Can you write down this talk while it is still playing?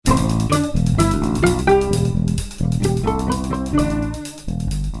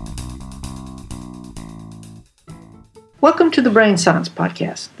Welcome to the Brain Science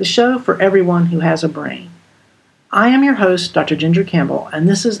Podcast, the show for everyone who has a brain. I am your host, Dr. Ginger Campbell, and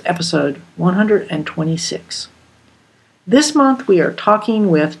this is episode 126. This month we are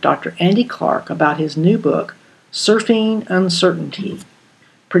talking with Dr. Andy Clark about his new book, Surfing Uncertainty: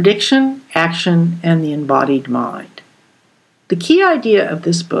 Prediction, Action, and the Embodied Mind. The key idea of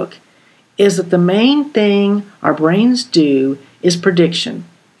this book is that the main thing our brains do is prediction,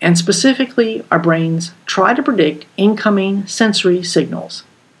 and specifically our brains try to predict incoming sensory signals.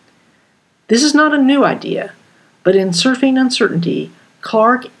 This is not a new idea, but in Surfing Uncertainty,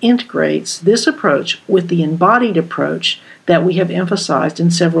 Clark integrates this approach with the embodied approach that we have emphasized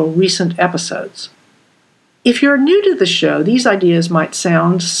in several recent episodes. If you're new to the show, these ideas might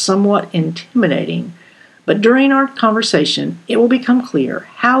sound somewhat intimidating, but during our conversation, it will become clear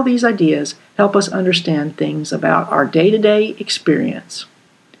how these ideas help us understand things about our day-to-day experience.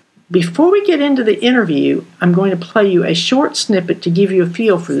 Before we get into the interview, I'm going to play you a short snippet to give you a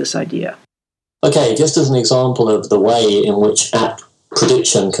feel for this idea. Okay, just as an example of the way in which apt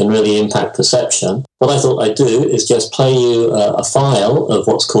prediction can really impact perception, what I thought I'd do is just play you a file of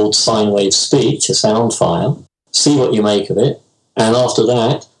what's called sine wave speech, a sound file, see what you make of it, and after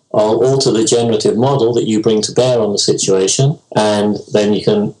that, I'll alter the generative model that you bring to bear on the situation, and then you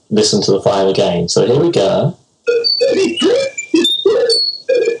can listen to the file again. So here we go.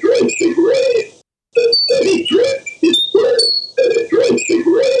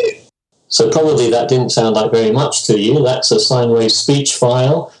 So probably that didn't sound like very much to you. That's a sine wave speech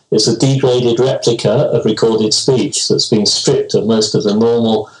file. It's a degraded replica of recorded speech that's been stripped of most of the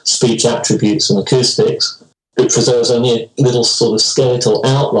normal speech attributes and acoustics. It preserves only a little sort of skeletal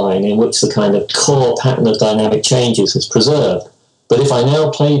outline in which the kind of core pattern of dynamic changes is preserved. But if I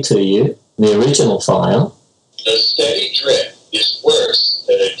now play to you the original file, a steady drip is worse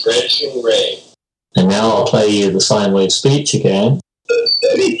than a drenching rain. And now I'll play you the sine wave speech again. A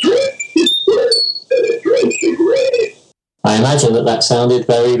steady drip is worse than a drenching rain. I imagine that sounded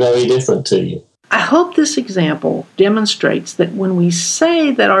very, very different to you. I hope this example demonstrates that when we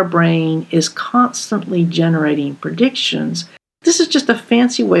say that our brain is constantly generating predictions, this is just a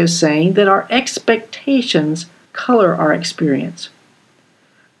fancy way of saying that our expectations color our experience.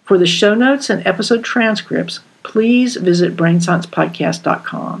 For the show notes and episode transcripts, please visit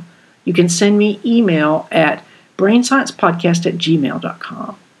brainsciencepodcast.com. You can send me email at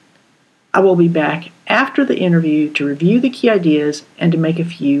brainsciencepodcast@gmail.com. I will be back after the interview to review the key ideas and to make a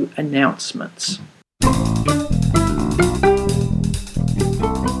few announcements.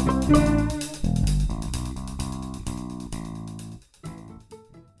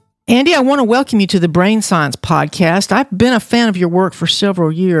 Andy, I want to welcome you to the Brain Science Podcast. I've been a fan of your work for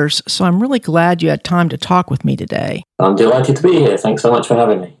several years, so I'm really glad you had time to talk with me today. I'm delighted to be here. Thanks so much for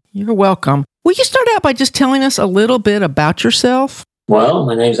having me. You're welcome. Will you start out by just telling us a little bit about yourself? Well,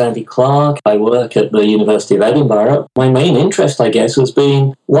 my name's Andy Clark. I work at the University of Edinburgh. My main interest, I guess, has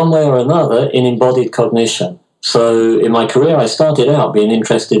been, one way or another, in embodied cognition. So in my career, I started out being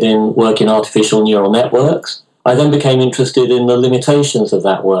interested in work in artificial neural networks. I then became interested in the limitations of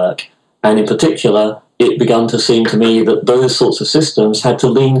that work. And in particular, it began to seem to me that those sorts of systems had to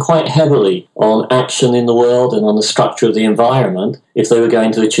lean quite heavily on action in the world and on the structure of the environment if they were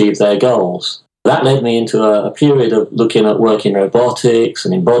going to achieve their goals. That led me into a period of looking at work in robotics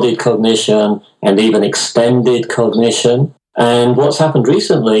and embodied cognition and even extended cognition. And what's happened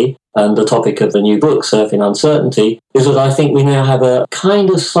recently, and the topic of the new book, Surfing Uncertainty, is that I think we now have a kind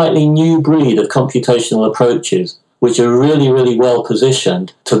of slightly new breed of computational approaches which are really, really well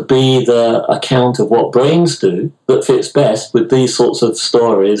positioned to be the account of what brains do that fits best with these sorts of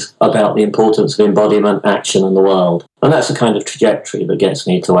stories about the importance of embodiment, action, and the world. And that's the kind of trajectory that gets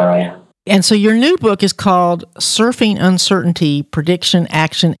me to where I am. And so your new book is called Surfing Uncertainty: Prediction,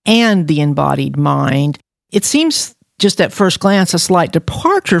 Action, and the Embodied Mind. It seems just at first glance a slight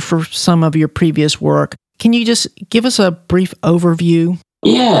departure for some of your previous work. Can you just give us a brief overview?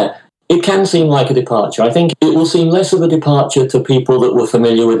 Yeah, it can seem like a departure. I think it will seem less of a departure to people that were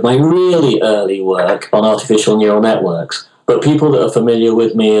familiar with my really early work on artificial neural networks. But people that are familiar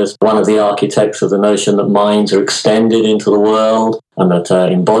with me as one of the architects of the notion that minds are extended into the world and that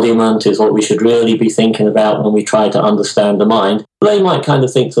embodiment is what we should really be thinking about when we try to understand the mind, they might kind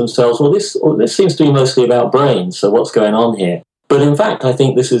of think to themselves, well, this seems to be mostly about brains, so what's going on here? But in fact, I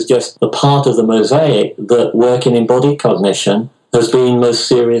think this is just a part of the mosaic that work in embodied cognition has been most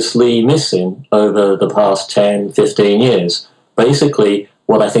seriously missing over the past 10, 15 years. Basically,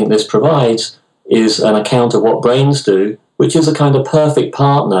 what I think this provides is an account of what brains do, which is a kind of perfect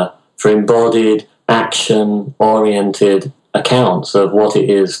partner for embodied, action-oriented accounts of what it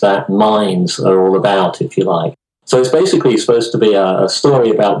is that minds are all about, if you like. So it's basically supposed to be a story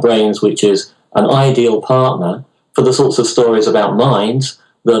about brains, which is an ideal partner for the sorts of stories about minds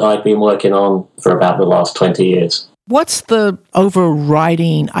that I've been working on for about the last 20 years. What's the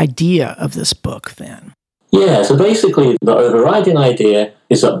overriding idea of this book, then? Yeah, so basically the overriding idea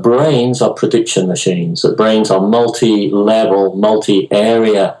is that brains are prediction machines, that brains are multi-level,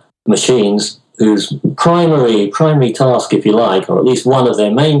 multi-area machines whose primary task, if you like, or at least one of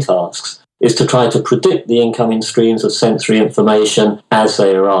their main tasks, is to try to predict the incoming streams of sensory information as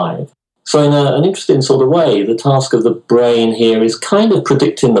they arrive. So in an interesting sort of way, the task of the brain here is kind of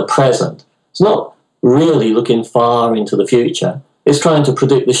predicting the present. It's not really looking far into the future. It's trying to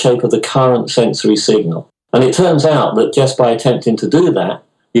predict the shape of the current sensory signal. And it turns out that just by attempting to do that,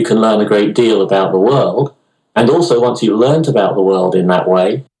 you can learn a great deal about the world. And also, once you've learned about the world in that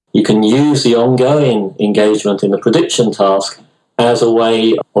way, you can use the ongoing engagement in the prediction task as a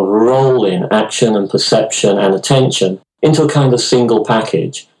way of rolling action and perception and attention into a kind of single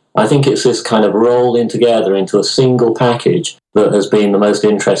package. I think it's this kind of rolling together into a single package that has been the most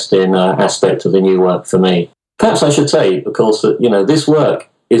interesting aspect of the new work for me. Perhaps I should say, of course, that this work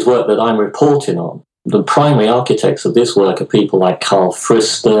is work that I'm reporting on. The primary architects of this work are people like Carl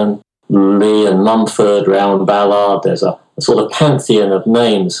Friston, Lee and Mumford, Rowan Ballard. There's a sort of pantheon of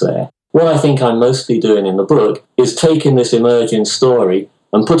names there. What I think I'm mostly doing in the book is taking this emerging story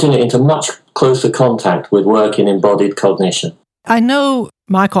and putting it into much closer contact with work in embodied cognition. I know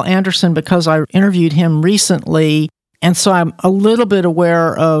Michael Anderson because I interviewed him recently, and so I'm a little bit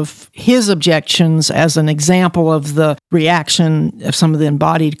aware of his objections as an example of the reaction of some of the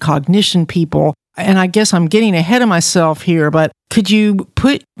embodied cognition people. And I guess I'm getting ahead of myself here, but could you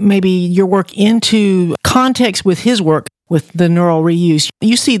put maybe your work into context with his work with the neural reuse?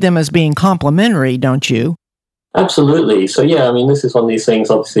 You see them as being complementary, don't you? Absolutely. So, this is one of these things,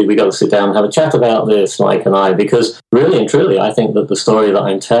 obviously, we got to sit down and have a chat about this, Mike and I, because really and truly, I think that the story that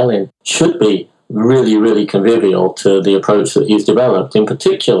I'm telling should be really, really convivial to the approach that he's developed. In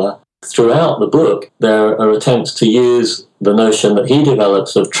particular, throughout the book, there are attempts to use the notion that he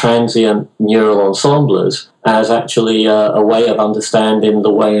develops of transient neural ensembles as actually a way of understanding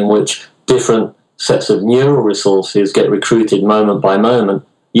the way in which different sets of neural resources get recruited moment by moment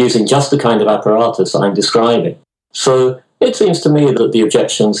using just the kind of apparatus I'm describing. So it seems to me that the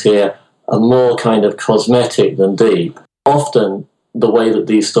objections here are more kind of cosmetic than deep. Often the way that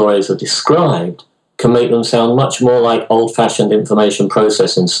these stories are described can make them sound much more like old-fashioned information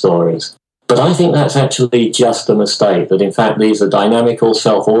processing stories. But I think that's actually just a mistake, that in fact these are dynamical,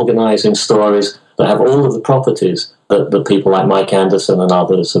 self-organizing stories that have all of the properties that people like Mike Anderson and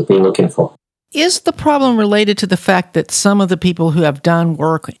others have been looking for. Is the problem related to the fact that some of the people who have done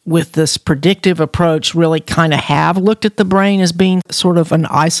work with this predictive approach really kind of have looked at the brain as being sort of an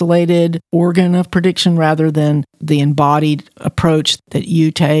isolated organ of prediction rather than the embodied approach that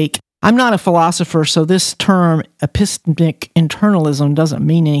you take? I'm not a philosopher, so this term epistemic internalism doesn't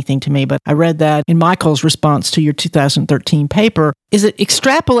mean anything to me, but I read that in Michael's response to your 2013 paper. Is it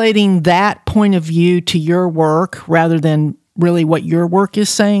extrapolating that point of view to your work rather than really what your work is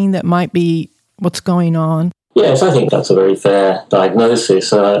saying that might be what's going on? Yes, I think that's a very fair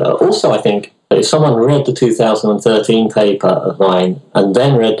diagnosis. Also, I think if someone read the 2013 paper of mine and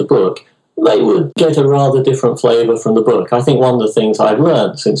then read the book, they would get a rather different flavour from the book. I think one of the things I've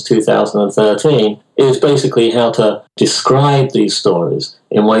learned since 2013 is basically how to describe these stories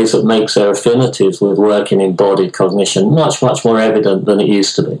in ways that makes their affinities with work in embodied cognition much, much more evident than it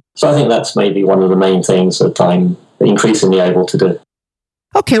used to be. So I think that's maybe one of the main things that I'm increasingly able to do.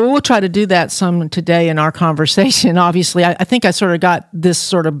 Okay, well, we'll try to do that some today in our conversation. Obviously, I think I sort of got this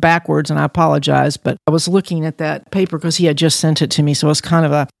sort of backwards, and I apologize, but I was looking at that paper because he had just sent it to me, so it was kind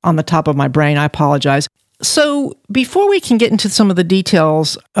of on the top of my brain. I apologize. So before we can get into some of the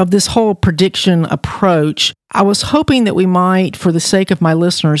details of this whole prediction approach, I was hoping that we might, for the sake of my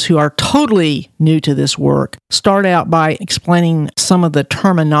listeners who are totally new to this work, start out by explaining some of the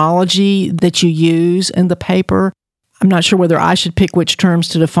terminology that you use in the paper. I'm not sure whether I should pick which terms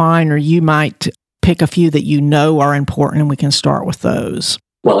to define, or you might pick a few that you know are important, and we can start with those.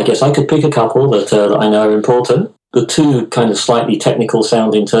 Well, I guess I could pick a couple that I know are important. The two kind of slightly technical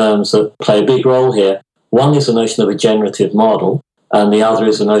sounding terms that play a big role here, one is the notion of a generative model, and the other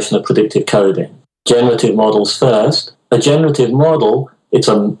is the notion of predictive coding. Generative models first. A generative model, it's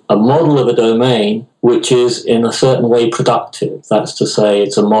a model of a domain which is in a certain way productive. That's to say,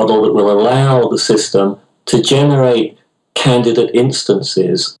 it's a model that will allow the system to generate candidate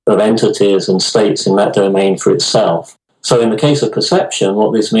instances of entities and states in that domain for itself. So in the case of perception,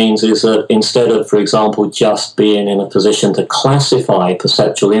 what this means is that instead of, for example, just being in a position to classify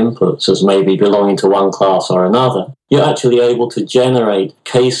perceptual inputs as maybe belonging to one class or another, you're actually able to generate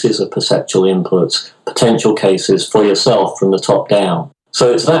cases of perceptual inputs, potential cases for yourself from the top down.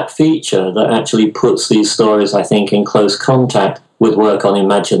 So it's that feature that actually puts these stories, I think, in close contact with work on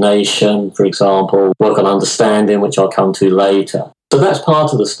imagination, for example, work on understanding, which I'll come to later. So that's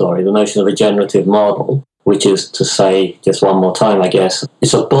part of the story, the notion of a generative model, which is to say, just one more time, I guess,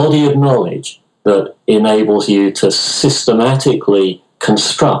 it's a body of knowledge that enables you to systematically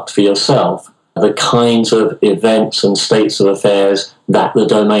construct for yourself the kinds of events and states of affairs that the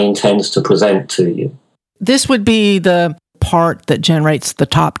domain tends to present to you. This would be the part that generates the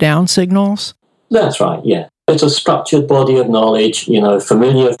top-down signals? That's right, yeah. It's a structured body of knowledge,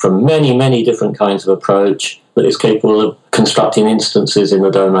 familiar from many, many different kinds of approach that is capable of constructing instances in the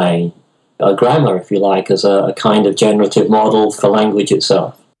domain. A grammar, if you like, as a kind of generative model for language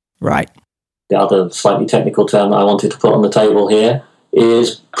itself. Right. The other slightly technical term that I wanted to put on the table here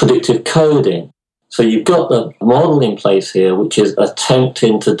is predictive coding. So you've got the model in place here, which is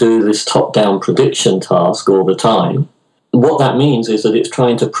attempting to do this top-down prediction task all the time. What that means is that it's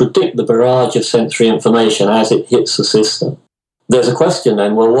trying to predict the barrage of sensory information as it hits the system. There's a question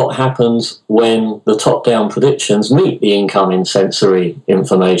then, well, what happens when the top-down predictions meet the incoming sensory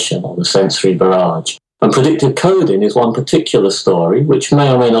information or the sensory barrage? And predictive coding is one particular story, which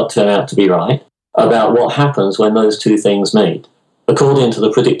may or may not turn out to be right, about what happens when those two things meet. According to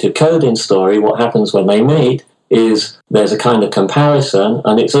the predictive coding story, what happens when they meet is there's a kind of comparison,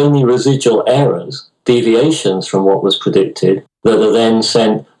 and it's only residual errors, deviations from what was predicted, that are then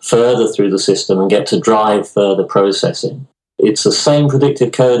sent further through the system and get to drive further processing. It's the same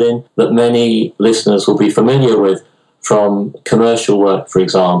predictive coding that many listeners will be familiar with from commercial work, for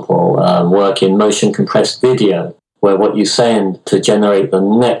example, work in motion compressed video, where what you send to generate the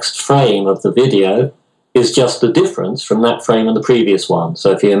next frame of the video is just the difference from that frame and the previous one.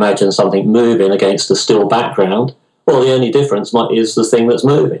 So if you imagine something moving against a still background, well, the only difference is the thing that's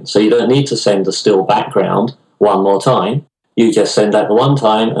moving. So you don't need to send a still background one more time. You just send that the one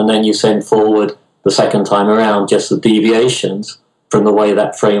time, and then you send forward the second time around just the deviations from the way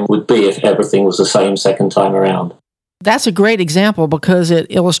that frame would be if everything was the same second time around. That's a great example because it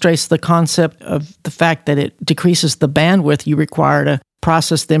illustrates the concept of the fact that it decreases the bandwidth you require to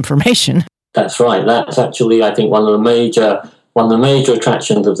process the information. That's right. That's actually, I think, one of the major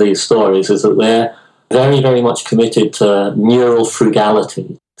attractions of these stories is that they're very, very much committed to neural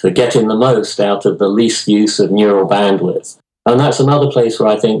frugality, to getting the most out of the least use of neural bandwidth. And that's another place where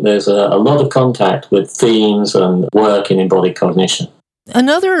I think there's a lot of contact with themes and work in embodied cognition.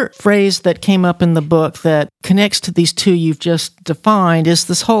 Another phrase that came up in the book that connects to these two you've just defined is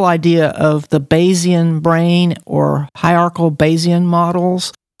this whole idea of the Bayesian brain or hierarchical Bayesian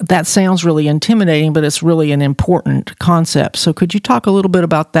models. That sounds really intimidating, but it's really an important concept. So could you talk a little bit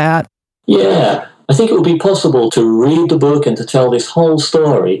about that? Yeah, I think it would be possible to read the book and to tell this whole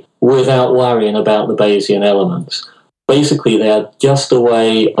story without worrying about the Bayesian elements. Basically, they're just a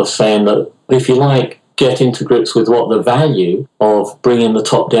way of saying that, if you like, getting to grips with what the value of bringing the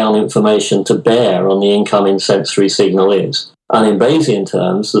top-down information to bear on the incoming sensory signal is. And in Bayesian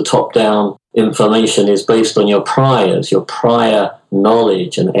terms, the top-down information is based on your priors, your prior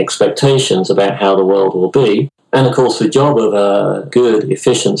knowledge and expectations about how the world will be. And of course, the job of a good,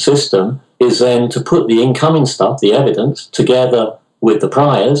 efficient system is then to put the incoming stuff, the evidence, together with the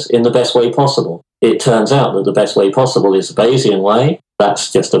priors in the best way possible. It turns out that the best way possible is the Bayesian way.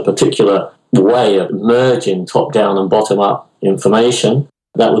 That's just a particular way of merging top-down and bottom-up information.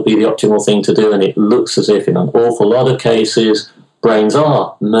 That would be the optimal thing to do, and it looks as if in an awful lot of cases, brains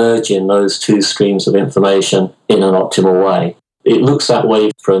are merging those two streams of information in an optimal way. It looks that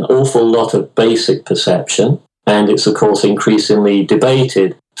way for an awful lot of basic perception, and it's, of course, increasingly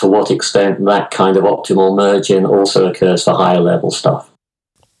debated to what extent that kind of optimal merging also occurs for higher level stuff.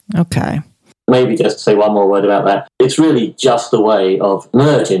 Okay. Maybe just to say one more word about that. It's really just a way of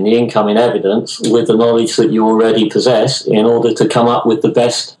merging the incoming evidence with the knowledge that you already possess in order to come up with the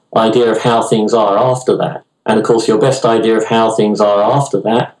best idea of how things are after that. And of course, your best idea of how things are after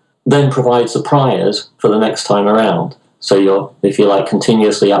that then provides the priors for the next time around. So you're, if you like,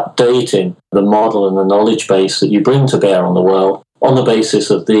 continuously updating the model and the knowledge base that you bring to bear on the world on the basis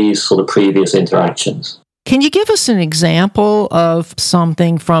of these sort of previous interactions. Can you give us an example of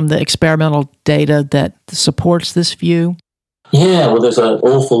something from the experimental data that supports this view? Yeah, well, there's an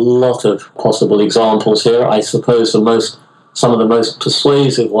awful lot of possible examples here. I suppose some of the most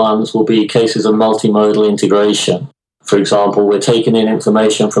persuasive ones will be cases of multimodal integration. For example, we're taking in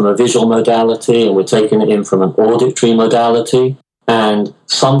information from a visual modality and we're taking it in from an auditory modality. And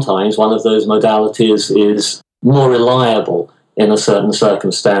sometimes one of those modalities is more reliable in a certain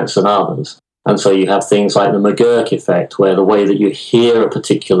circumstance than others. And so you have things like the McGurk effect, where the way that you hear a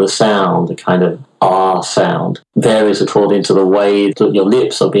particular sound, a kind of R sound, varies according to the way that your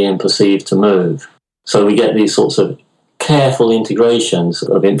lips are being perceived to move. So we get these sorts of careful integrations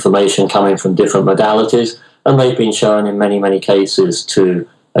of information coming from different modalities, and they've been shown in many, many cases to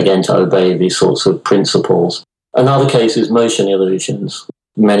obey these sorts of principles. Another case is motion illusions.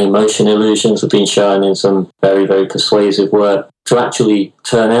 Many motion illusions have been shown in some very, very persuasive work to actually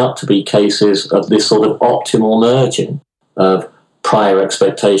turn out to be cases of this sort of optimal merging of prior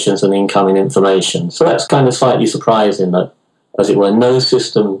expectations and incoming information. So that's kind of slightly surprising that, as it were, no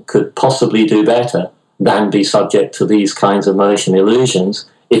system could possibly do better than be subject to these kinds of motion illusions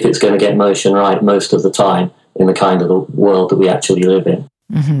if it's going to get motion right most of the time in the kind of the world that we actually live in.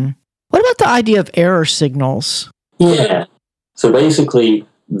 Mm-hmm. What about the idea of error signals? Yeah. So basically,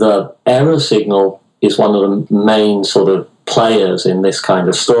 the error signal is one of the main sort of players in this kind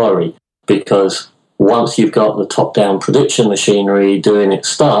of story, because once you've got the top-down prediction machinery doing its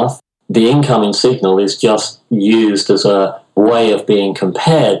stuff, the incoming signal is just used as a way of being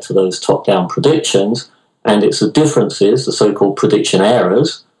compared to those top-down predictions, and it's the differences, the so-called prediction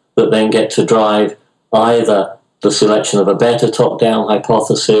errors, that then get to drive either the selection of a better top-down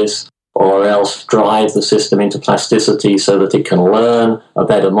hypothesis or else drive the system into plasticity so that it can learn a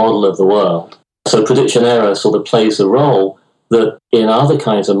better model of the world. So prediction error sort of plays a role that in other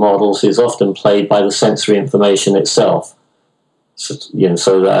kinds of models is often played by the sensory information itself. So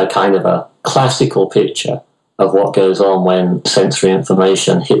that a kind of a classical picture of what goes on when sensory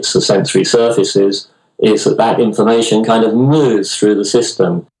information hits the sensory surfaces is that information kind of moves through the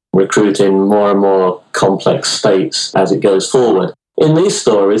system, recruiting more and more complex states as it goes forward. In these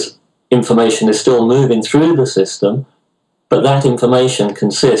stories, information is still moving through the system, but that information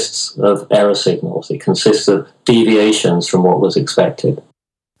consists of error signals. It consists of deviations from what was expected.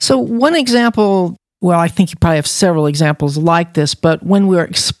 So one example, well, I think you probably have several examples like this, but when we're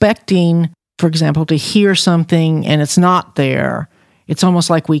expecting, for example, to hear something and it's not there, it's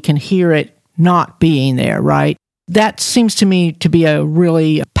almost like we can hear it not being there, right? That seems to me to be a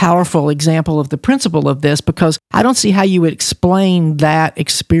really powerful example of the principle of this, because I don't see how you would explain that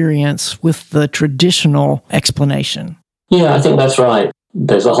experience with the traditional explanation. Yeah, I think that's right.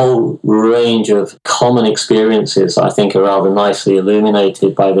 There's a whole range of common experiences I think are rather nicely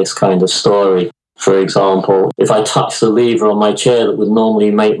illuminated by this kind of story. For example, if I touch the lever on my chair that would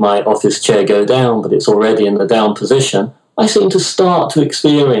normally make my office chair go down, but it's already in the down position, I seem to start to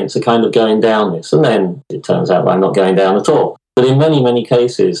experience a kind of going down this, and then it turns out I'm not going down at all. But in many, many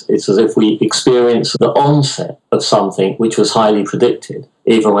cases, it's as if we experience the onset of something which was highly predicted,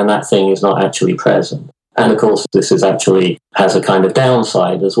 even when that thing is not actually present. And of course, this is actually has a kind of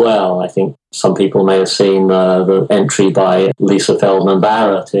downside as well. I think some people may have seen the entry by Lisa Feldman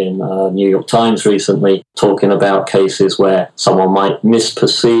Barrett in New York Times recently, talking about cases where someone might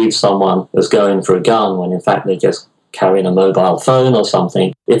misperceive someone as going for a gun when in fact they're just carrying a mobile phone or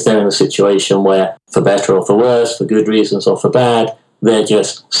something. If they're in a situation where, for better or for worse, for good reasons or for bad, they're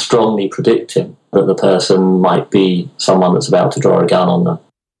just strongly predicting that the person might be someone that's about to draw a gun on them.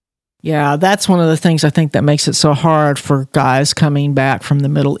 Yeah, that's one of the things I think that makes it so hard for guys coming back from the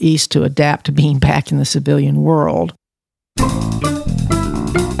Middle East to adapt to being back in the civilian world.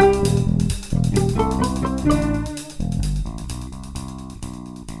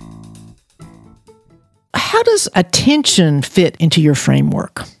 How does attention fit into your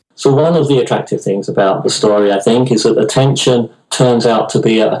framework? So one of the attractive things about the story, I think, is that attention turns out to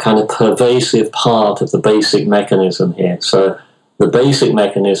be a kind of pervasive part of the basic mechanism here. So the basic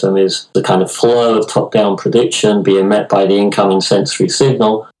mechanism is the kind of flow of top-down prediction being met by the incoming sensory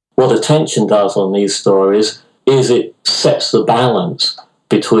signal. What attention does on these stories is it sets the balance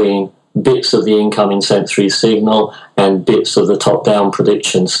between bits of the incoming sensory signal and bits of the top-down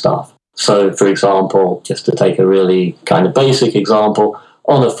prediction stuff. So, for example, just to take a really kind of basic example,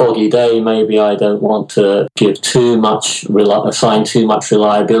 on a foggy day, maybe I don't want to give assign too much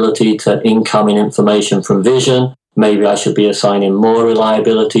reliability to incoming information from vision. Maybe I should be assigning more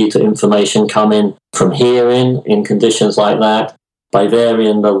reliability to information coming from hearing in conditions like that. By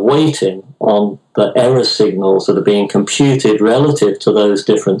varying the weighting on the error signals that are being computed relative to those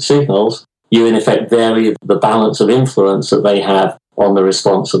different signals, you in effect vary the balance of influence that they have on the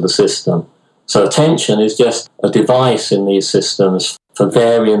response of the system. So attention is just a device in these systems for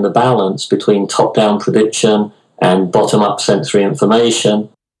varying the balance between top-down prediction and bottom-up sensory information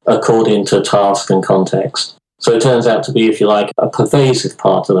according to task and context. So it turns out to be, if you like, a pervasive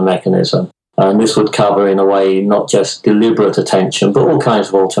part of the mechanism. And this would cover, in a way, not just deliberate attention, but all kinds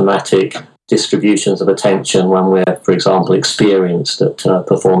of automatic distributions of attention when we're, for example, experienced at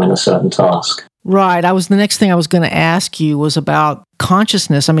performing a certain task. Right. The next thing I was going to ask you was about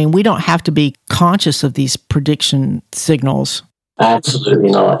consciousness. I mean, we don't have to be conscious of these prediction signals.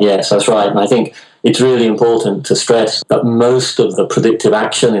 Absolutely not. Yes, that's right. And I think it's really important to stress that most of the predictive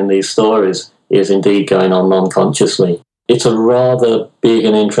action in these stories is indeed going on non-consciously. It's a rather big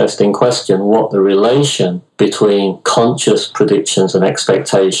and interesting question what the relation between conscious predictions and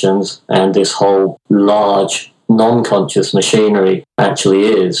expectations and this whole large non-conscious machinery actually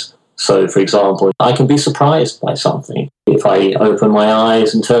is. So, for example, I can be surprised by something. If I open my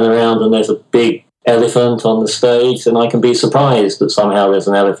eyes and turn around and there's a big elephant on the stage, then I can be surprised that somehow there's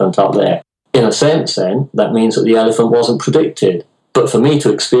an elephant up there. In a sense, then, that means that the elephant wasn't predicted. But for me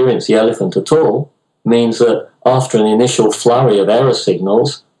to experience the elephant at all means that after an initial flurry of error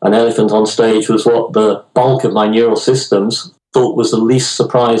signals, an elephant on stage was what the bulk of my neural systems thought was the least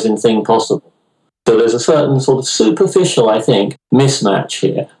surprising thing possible. So there's a certain sort of superficial, I think, mismatch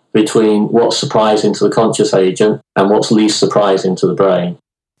here between what's surprising to the conscious agent and what's least surprising to the brain.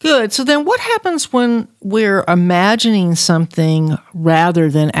 Good. So then what happens when we're imagining something rather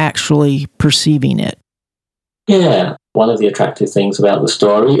than actually perceiving it? Yeah. One of the attractive things about the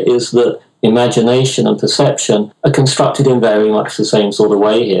story is that imagination and perception are constructed in very much the same sort of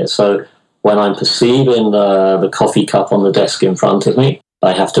way here. So when I'm perceiving the coffee cup on the desk in front of me,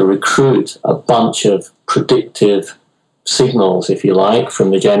 I have to recruit a bunch of predictive signals, if you like,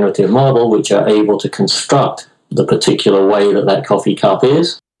 from the generative model, which are able to construct the particular way that that coffee cup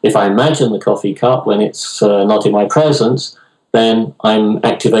is. If I imagine the coffee cup when it's not in my presence, then I'm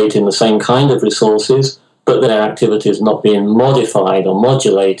activating the same kind of resources, but their activity is not being modified or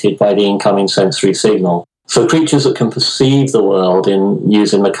modulated by the incoming sensory signal. So creatures that can perceive the world in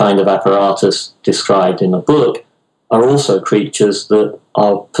using the kind of apparatus described in the book are also creatures that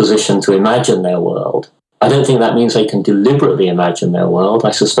are positioned to imagine their world. I don't think that means they can deliberately imagine their world.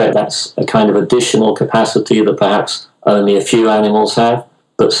 I suspect that's a kind of additional capacity that perhaps only a few animals have.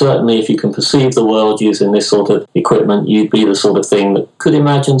 But certainly if you can perceive the world using this sort of equipment, you'd be the sort of thing that could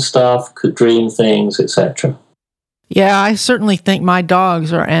imagine stuff, could dream things, etc. Yeah, I certainly think my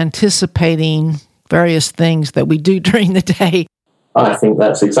dogs are anticipating various things that we do during the day. I think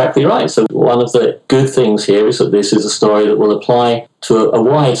that's exactly right. So one of the good things here is that this is a story that will apply to a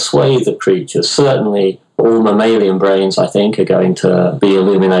wide swathe of creatures. Certainly all mammalian brains, I think, are going to be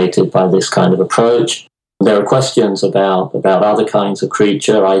illuminated by this kind of approach. There are questions about other kinds of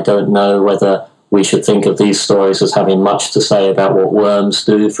creature. I don't know whether we should think of these stories as having much to say about what worms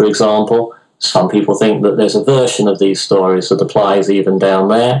do, for example. Some people think that there's a version of these stories that applies even down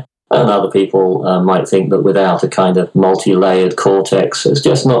there, and other people might think that without a kind of multi-layered cortex, it's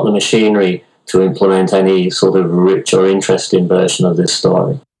just not the machinery to implement any sort of rich or interesting version of this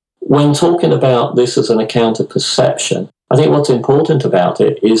story. When talking about this as an account of perception, I think what's important about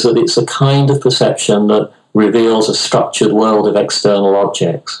it is that it's a kind of perception that reveals a structured world of external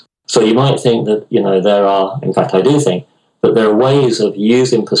objects. So you might think that, there are, in fact I do think, that there are ways of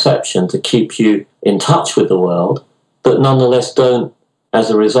using perception to keep you in touch with the world, but nonetheless don't, as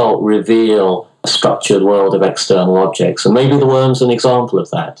a result, reveal a structured world of external objects. And maybe the worm's an example of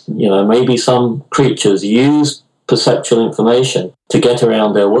that. Maybe some creatures use perceptual information to get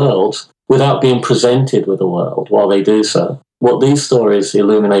around their worlds without being presented with a world while they do so. What these stories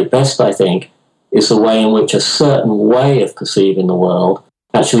illuminate best, I think, is the way in which a certain way of perceiving the world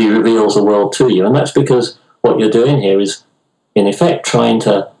actually reveals a world to you. And that's because what you're doing here is, in effect, trying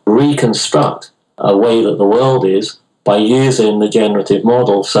to reconstruct a way that the world is by using the generative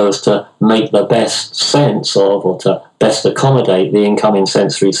model so as to make the best sense of, or to best accommodate the incoming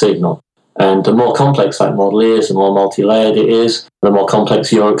sensory signal. And the more complex that model is, the more multi-layered it is, the more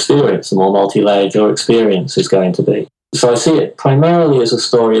complex your experience, the more multi-layered your experience is going to be. So I see it primarily as a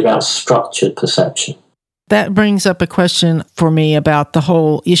story about structured perception. That brings up a question for me about the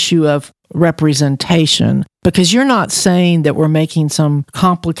whole issue of representation, because you're not saying that we're making some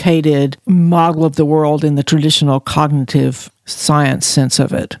complicated model of the world in the traditional cognitive science sense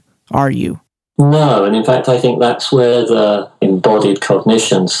of it, are you? No, and in fact I think that's where the embodied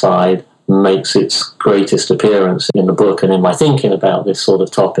cognition side makes its greatest appearance in the book and in my thinking about this sort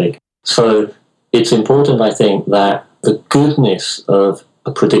of topic. So it's important, I think, that the goodness of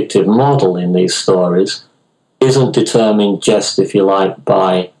a predictive model in these stories isn't determined just, if you like,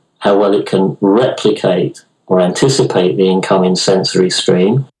 by how well it can replicate or anticipate the incoming sensory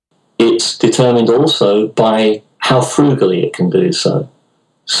stream. It's determined also by how frugally it can do so.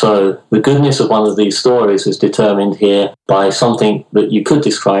 So the goodness of one of these stories is determined here by something that you could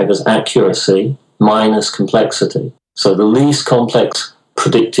describe as accuracy minus complexity. So the least complex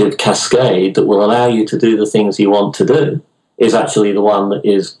predictive cascade that will allow you to do the things you want to do is actually the one that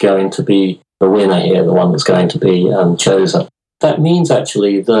is going to be the winner here, the one that's going to be chosen. That means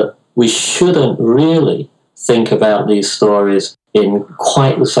actually that we shouldn't really think about these stories in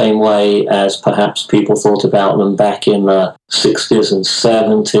quite the same way as perhaps people thought about them back in the 60s and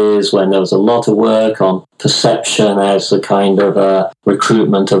 70s, when there was a lot of work on perception as a kind of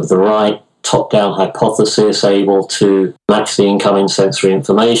recruitment of the right top-down hypothesis able to match the incoming sensory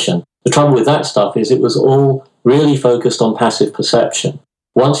information. The trouble with that stuff is it was all really focused on passive perception.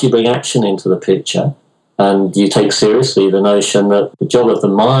 Once you bring action into the picture and you take seriously the notion that the job of the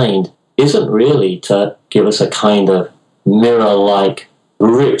mind isn't really to give us a kind of mirror-like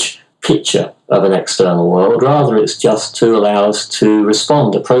rich picture of an external world, rather it's just to allow us to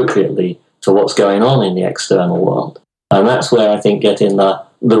respond appropriately to what's going on in the external world. And that's where I think getting the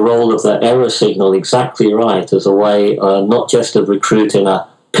role of the error signal exactly right as a way not just of recruiting a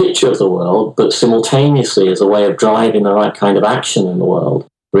picture of the world, but simultaneously as a way of driving the right kind of action in the world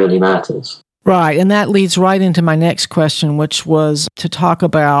really matters. Right, and that leads right into my next question, which was to talk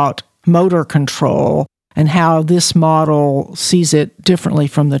about motor control and how this model sees it differently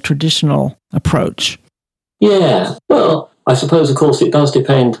from the traditional approach. Yeah, well, I suppose, of course, it does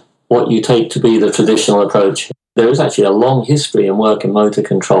depend what you take to be the traditional approach. There is actually a long history in work in motor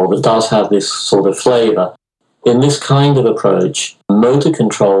control that does have this sort of flavour. In this kind of approach, motor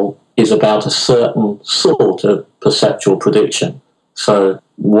control is about a certain sort of perceptual prediction. So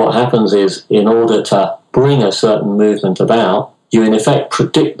what happens is, in order to bring a certain movement about, you in effect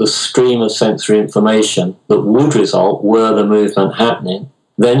predict the stream of sensory information that would result were the movement happening.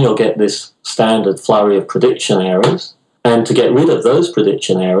 Then you'll get this standard flurry of prediction errors. And to get rid of those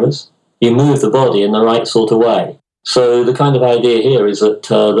prediction errors, you move the body in the right sort of way. So the kind of idea here is that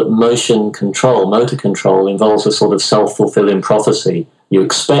that motion control, motor control, involves a sort of self-fulfilling prophecy. You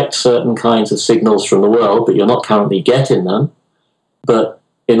expect certain kinds of signals from the world, but you're not currently getting them. But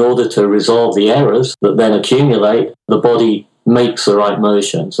in order to resolve the errors that then accumulate, the body makes the right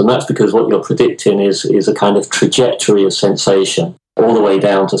motions. And that's because what you're predicting is a kind of trajectory of sensation, all the way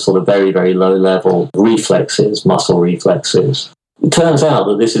down to sort of very, very low-level reflexes, muscle reflexes. It turns out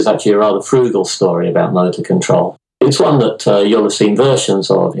that this is actually a rather frugal story about motor control. It's one that you'll have seen versions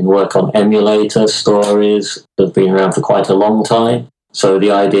of in work on emulator stories that have been around for quite a long time. So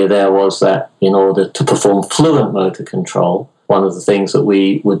the idea there was that in order to perform fluent motor control, one of the things that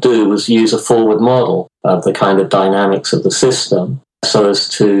we would do was use a forward model of the kind of dynamics of the system so as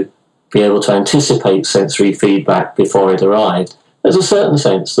to be able to anticipate sensory feedback before it arrived. There's a certain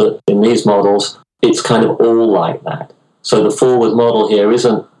sense that in these models, it's kind of all like that. So the forward model here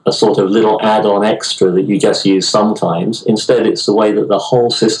isn't a sort of little add-on extra that you just use sometimes. Instead, it's the way that the whole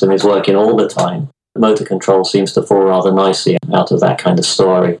system is working all the time. Motor control seems to fall rather nicely out of that kind of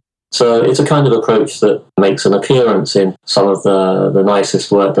story. So it's a kind of approach that makes an appearance in some of the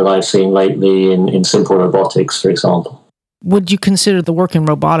nicest work that I've seen lately in simple robotics, for example. Would you consider the work in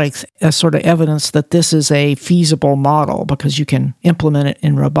robotics as sort of evidence that this is a feasible model because you can implement it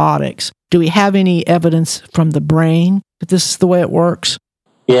in robotics? Do we have any evidence from the brain that this is the way it works?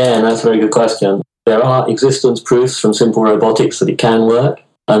 Yeah, and that's a very good question. There are existence proofs from simple robotics that it can work.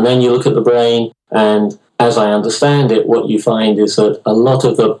 And then you look at the brain, and as I understand it, what you find is that a lot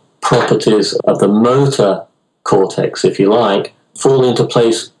of the properties of the motor cortex, if you like, fall into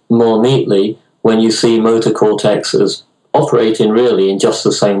place more neatly when you see motor cortex as operating really in just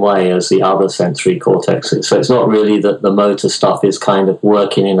the same way as the other sensory cortexes. So it's not really that the motor stuff is kind of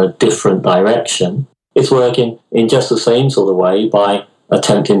working in a different direction. It's working in just the same sort of way by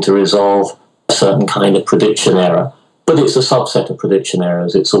attempting to resolve a certain kind of prediction error. But it's a subset of prediction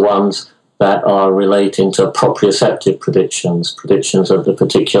errors. It's the ones that are relating to proprioceptive predictions of the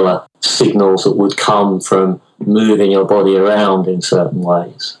particular signals that would come from moving your body around in certain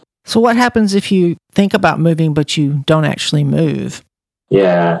ways. So what happens if you think about moving but you don't actually move?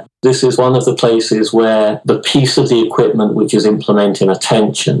 Yeah, this is one of the places where the piece of the equipment which is implementing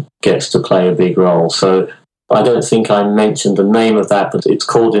attention gets to play a big role. So I don't think I mentioned the name of that, but it's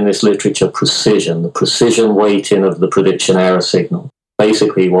called in this literature precision, the precision weighting of the prediction error signal.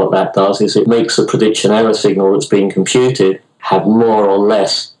 Basically what that does is it makes the prediction error signal that's being computed have more or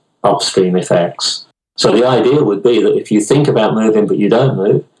less upstream effects. So the idea would be that if you think about moving but you don't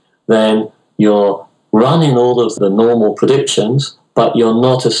move, then you're running all of the normal predictions, but you're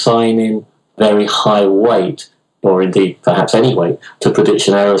not assigning very high weight or indeed perhaps any weight, to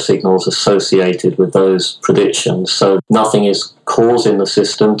prediction error signals associated with those predictions. So nothing is causing the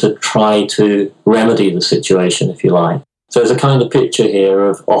system to try to remedy the situation, if you like. So there's a kind of picture here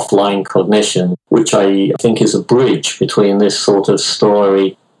of offline cognition, which I think is a bridge between this sort of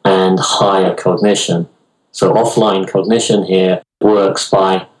story and higher cognition. So offline cognition here works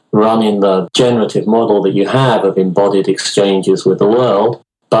by running the generative model that you have of embodied exchanges with the world,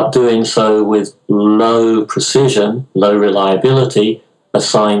 but doing so with low precision, low reliability,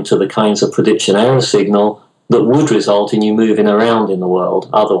 assigned to the kinds of prediction error signal that would result in you moving around in the world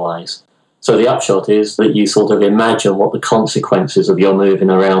otherwise. So the upshot is that you sort of imagine what the consequences of your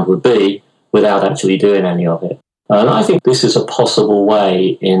moving around would be without actually doing any of it. And I think this is a possible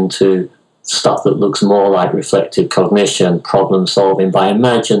way into stuff that looks more like reflective cognition, problem solving, by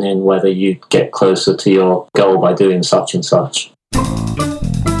imagining whether you get closer to your goal by doing such and such.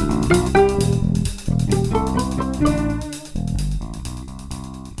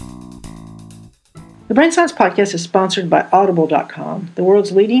 The Brain Science Podcast is sponsored by Audible.com, the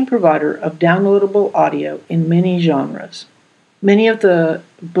world's leading provider of downloadable audio in many genres. Many of the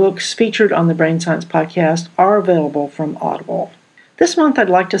books featured on the Brain Science Podcast are available from Audible. This month I'd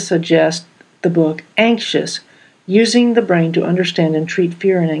like to suggest the book Anxious, Using the Brain to Understand and Treat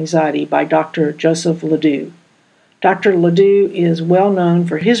Fear and Anxiety by Dr. Joseph Ledoux. Dr. Ledoux is well known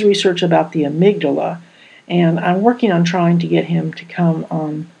for his research about the amygdala, and I'm working on trying to get him to come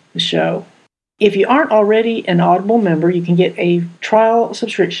on the show. If you aren't already an Audible member, you can get a trial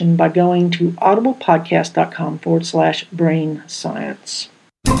subscription by going to audiblepodcast.com/brain science.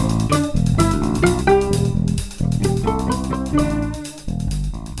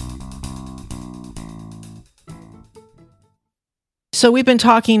 So we've been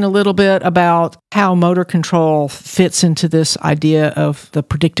talking a little bit about how motor control fits into this idea of the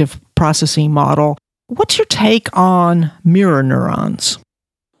predictive processing model. What's your take on mirror neurons?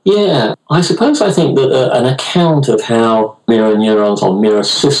 Yeah, I think that an account of how mirror neurons or mirror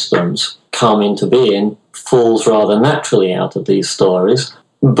systems come into being falls rather naturally out of these stories.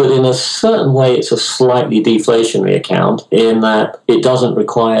 But in a certain way, it's a slightly deflationary account in that it doesn't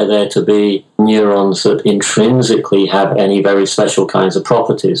require there to be neurons that intrinsically have any very special kinds of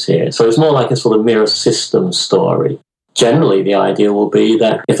properties here. So it's more like a sort of mirror system story. Generally, the idea will be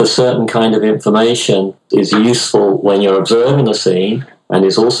that if a certain kind of information is useful when you're observing a scene and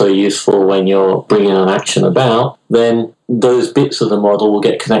is also useful when you're bringing an action about, then those bits of the model will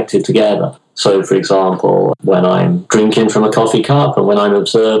get connected together. So, for example, when I'm drinking from a coffee cup and when I'm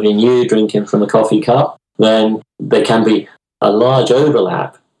observing you drinking from a coffee cup, then there can be a large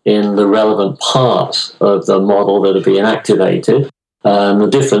overlap in the relevant parts of the model that are being activated. The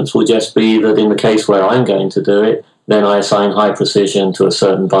difference will just be that in the case where I'm going to do it, then I assign high precision to a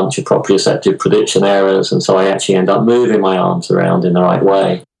certain bunch of proprioceptive prediction errors, and so I actually end up moving my arms around in the right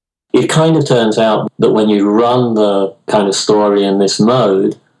way. It kind of turns out that when you run the kind of story in this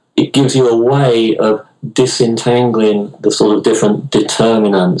mode, it gives you a way of disentangling the sort of different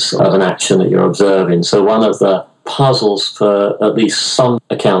determinants of an action that you're observing. So one of the puzzles for at least some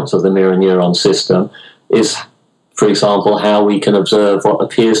accounts of the mirror neuron system is, for example, how we can observe what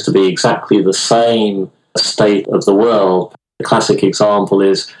appears to be exactly the same state of the world. The classic example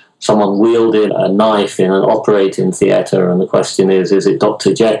is someone wielding a knife in an operating theatre, and the question is it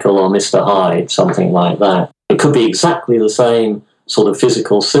Dr. Jekyll or Mr. Hyde, something like that. It could be exactly the same sort of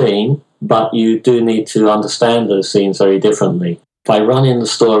physical scene, but you do need to understand those scenes very differently. By running the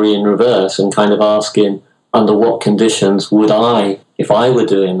story in reverse and kind of asking, under what conditions would I, if I were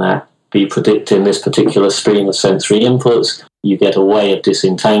doing that, be predicting this particular stream of sensory inputs, you get a way of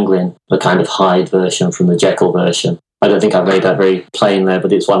disentangling the kind of Hyde version from the Jekyll version. I don't think I've made that very plain there,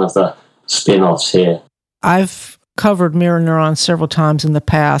 but it's one of the spin-offs here. I've covered mirror neurons several times in the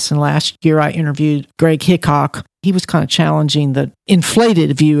past, and last year I interviewed Greg Hickok. He was kind of challenging the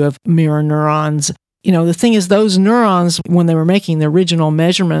inflated view of mirror neurons. You know, the thing is, those neurons, when they were making the original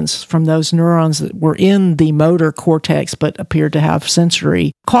measurements from those neurons that were in the motor cortex but appeared to have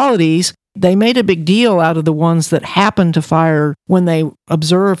sensory qualities, they made a big deal out of the ones that happened to fire when they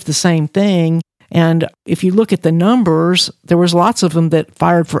observed the same thing. And if you look at the numbers, there was lots of them that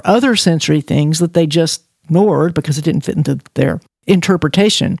fired for other sensory things that they just ignored because it didn't fit into their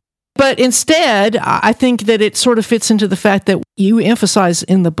interpretation. But instead, I think that it sort of fits into the fact that you emphasize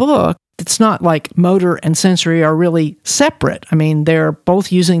in the book, it's not like motor and sensory are really separate. I mean, they're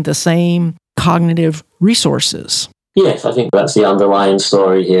both using the same cognitive resources. Yes, I think that's the underlying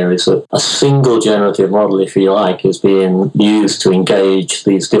story here, is that a single generative model, if you like, is being used to engage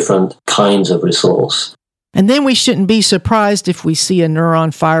these different kinds of resource. And then we shouldn't be surprised if we see a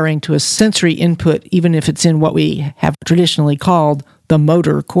neuron firing to a sensory input, even if it's in what we have traditionally called the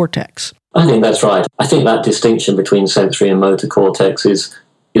motor cortex. I think that's right. I think that distinction between sensory and motor cortex is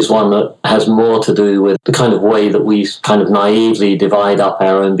one that has more to do with the kind of way that we kind of naively divide up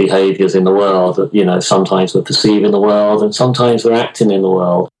our own behaviors in the world. That, sometimes we're perceiving the world and sometimes we're acting in the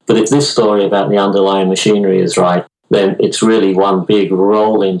world. But if this story about the underlying machinery is right, then it's really one big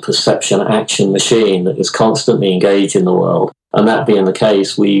rolling perception-action machine that is constantly engaged in the world. And that being the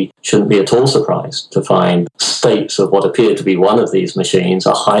case, we shouldn't be at all surprised to find states of what appear to be one of these machines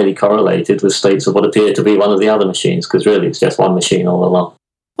are highly correlated with states of what appear to be one of the other machines, because really it's just one machine all along.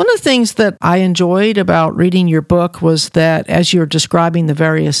 One of the things that I enjoyed about reading your book was that as you're describing the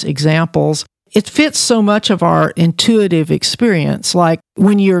various examples, it fits so much of our intuitive experience. Like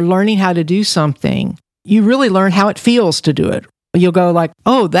when you're learning how to do something, you really learn how it feels to do it. You'll go like,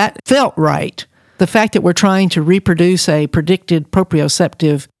 oh, that felt right. The fact that we're trying to reproduce a predicted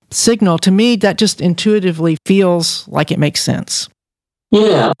proprioceptive signal, to me, that just intuitively feels like it makes sense.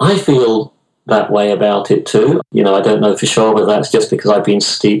 Yeah, I feel that way about it too. I don't know for sure whether that's just because I've been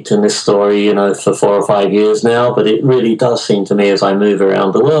steeped in this story, for 4 or 5 years now, but it really does seem to me as I move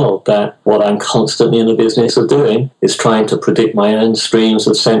around the world that what I'm constantly in the business of doing is trying to predict my own streams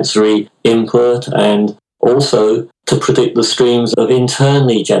of sensory input and also to predict the streams of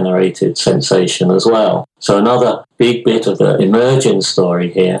internally generated sensation as well. So another big bit of the emerging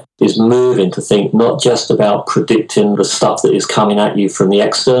story here is moving to think not just about predicting the stuff that is coming at you from the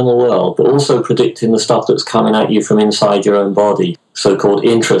external world, but also predicting the stuff that's coming at you from inside your own body, so-called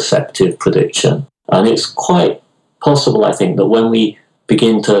interoceptive prediction. And it's quite possible, I think, that when we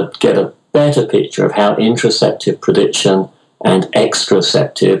begin to get a better picture of how interoceptive prediction and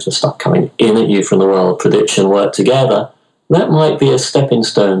exteroceptive, the stuff coming in at you from the world, prediction work together, that might be a stepping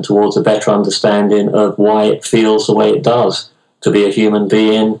stone towards a better understanding of why it feels the way it does to be a human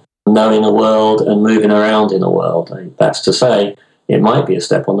being, knowing the world and moving around in the world. That's to say, it might be a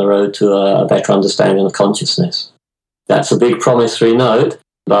step on the road to a better understanding of consciousness. That's a big promissory note,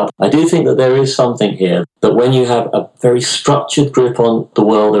 but I do think that there is something here, that when you have a very structured grip on the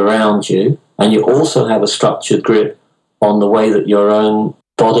world around you, and you also have a structured grip on the way that your own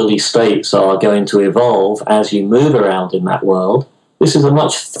bodily states are going to evolve as you move around in that world, this is a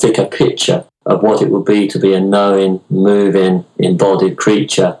much thicker picture of what it would be to be a knowing, moving, embodied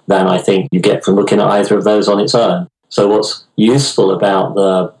creature than I think you get from looking at either of those on its own. So what's useful about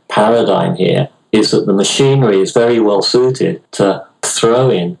the paradigm here is that the machinery is very well suited to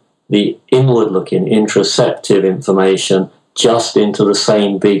throw in the inward-looking, interoceptive information just into the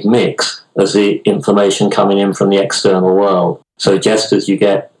same big mix as the information coming in from the external world. So just as you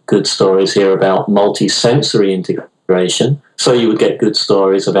get good stories here about multi-sensory integration, so you would get good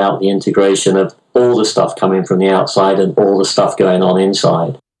stories about the integration of all the stuff coming from the outside and all the stuff going on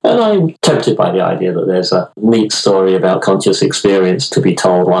inside. And I'm tempted by the idea that there's a neat story about conscious experience to be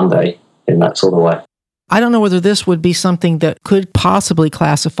told one day in that sort of way. I don't know whether this would be something that could possibly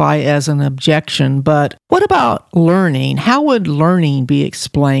classify as an objection, but what about learning? How would learning be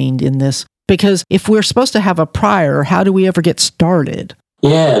explained in this? Because if we're supposed to have a prior, how do we ever get started?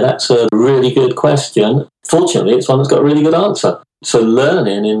 Yeah, that's a really good question. Fortunately, it's one that's got a really good answer. So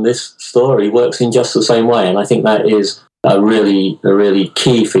learning in this story works in just the same way, and I think that is a really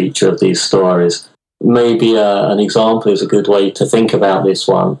key feature of these stories. Maybe an example is a good way to think about this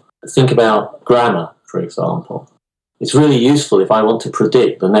one. Think about grammar, for example. It's really useful if I want to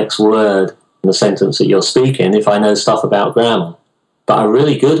predict the next word in the sentence that you're speaking if I know stuff about grammar. But a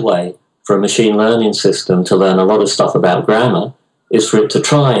really good way for a machine learning system to learn a lot of stuff about grammar is for it to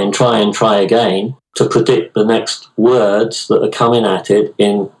try again to predict the next words that are coming at it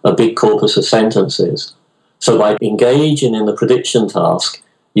in a big corpus of sentences. So by engaging in the prediction task,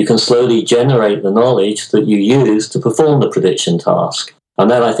 you can slowly generate the knowledge that you use to perform the prediction task.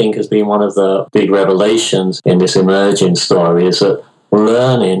 And that, I think, has been one of the big revelations in this emerging story, is that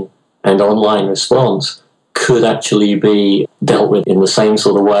learning and online response could actually be dealt with in the same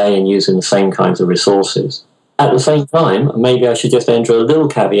sort of way and using the same kinds of resources. At the same time, maybe I should just enter a little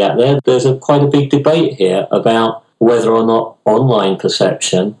caveat there, there's quite a big debate here about whether or not online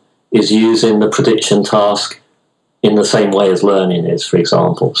perception is using the prediction task in the same way as learning is, for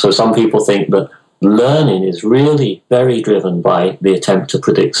example. So some people think that learning is really very driven by the attempt to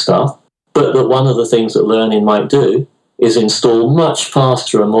predict stuff, but that one of the things that learning might do is install much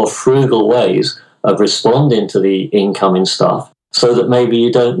faster and more frugal ways of responding to the incoming stuff, so that maybe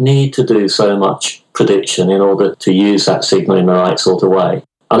you don't need to do so much prediction in order to use that signal in the right sort of way.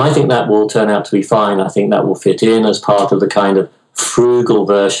 And I think that will turn out to be fine. I think that will fit in as part of the kind of frugal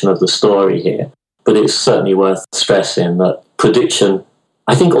version of the story here. But it's certainly worth stressing that prediction,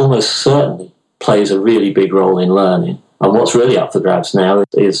 I think almost certainly, plays a really big role in learning. And what's really up for grabs now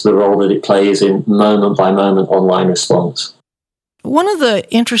is the role that it plays in moment-by-moment online response. One of the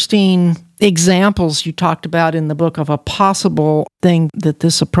interesting examples you talked about in the book of a possible thing that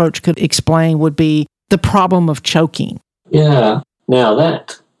this approach could explain would be the problem of choking. Yeah. Now,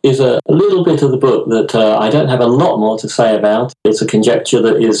 that is a little bit of the book that I don't have a lot more to say about. It's a conjecture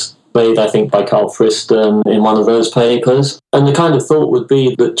that is made, I think, by Carl Friston in one of those papers. And the kind of thought would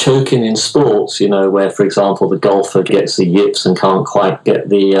be that choking in sports, where, for example, the golfer gets the yips and can't quite get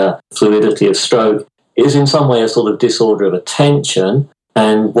the fluidity of stroke, is in some way a sort of disorder of attention.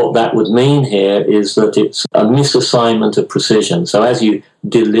 And what that would mean here is that it's a misassignment of precision. So as you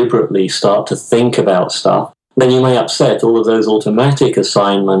deliberately start to think about stuff, then you may upset all of those automatic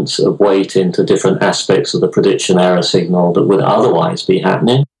assignments of weight into different aspects of the prediction error signal that would otherwise be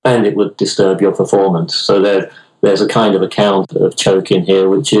happening, and it would disturb your performance. So there's a kind of account of choking here,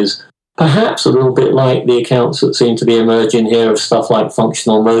 which is perhaps a little bit like the accounts that seem to be emerging here of stuff like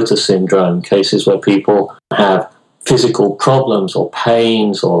functional motor syndrome, cases where people have physical problems or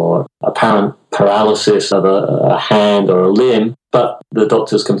pains or apparent paralysis of a hand or a limb, but the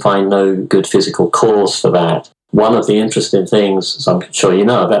doctors can find no good physical cause for that. One of the interesting things, as I'm sure you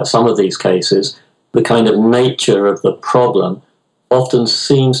know, about some of these cases, the kind of nature of the problem often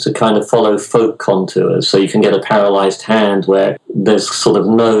seems to kind of follow folk contours. So you can get a paralyzed hand where there's sort of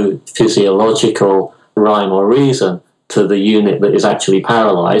no physiological rhyme or reason to the unit that is actually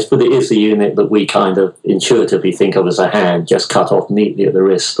paralyzed, but it is the unit that we kind of intuitively think of as a hand, just cut off neatly at the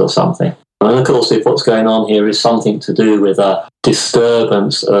wrist or something. And of course, if what's going on here is something to do with a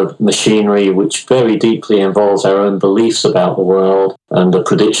disturbance of machinery which very deeply involves our own beliefs about the world and the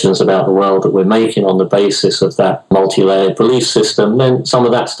predictions about the world that we're making on the basis of that multi-layered belief system, then some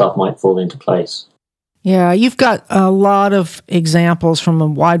of that stuff might fall into place. Yeah, you've got a lot of examples from a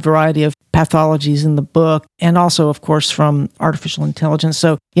wide variety of pathologies in the book, and also, of course, from artificial intelligence.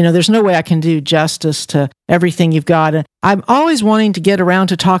 So, there's no way I can do justice to everything you've got. And I'm always wanting to get around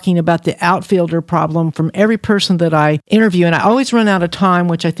to talking about the outfielder problem from every person that I interview, and I always run out of time,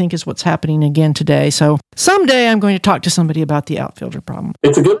 which I think is what's happening again today. So someday I'm going to talk to somebody about the outfielder problem.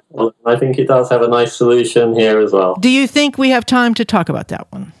 It's a good one. I think it does have a nice solution here as well. Do you think we have time to talk about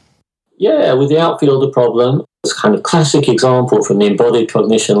that one? Yeah, with the outfielder problem, it's kind of classic example from the embodied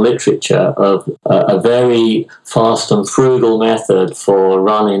cognition literature of a very fast and frugal method for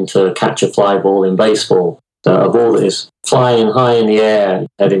running to catch a fly ball in baseball. So a ball that is flying high in the air,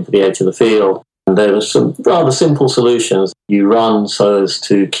 heading for the edge of the field. And there are some rather simple solutions. You run so as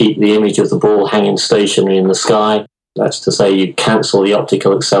to keep the image of the ball hanging stationary in the sky. That's to say you cancel the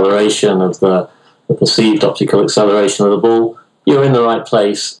optical acceleration of the perceived optical acceleration of the ball. You're in the right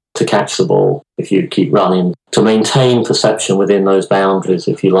place to catch the ball if you keep running, to maintain perception within those boundaries,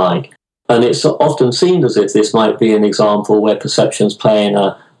 if you like. And it's often seen as if this might be an example where perception's playing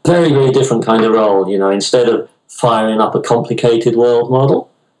a very, very different kind of role. Instead of firing up a complicated world model,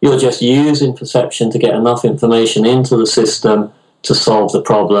 you're just using perception to get enough information into the system to solve the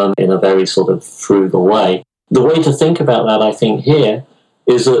problem in a very sort of frugal way. The way to think about that, I think, here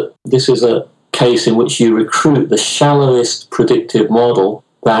is that this is a case in which you recruit the shallowest predictive model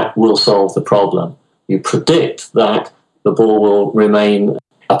that will solve the problem. You predict that the ball will remain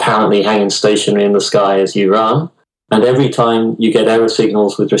apparently hanging stationary in the sky as you run, and every time you get error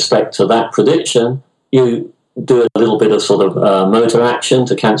signals with respect to that prediction, you do a little bit of sort of motor action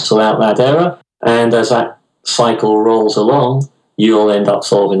to cancel out that error, and as that cycle rolls along, you'll end up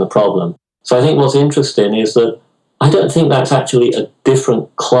solving the problem. So I think what's interesting is that I don't think that's actually a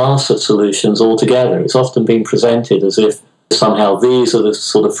different class of solutions altogether. It's often been presented as if somehow these are the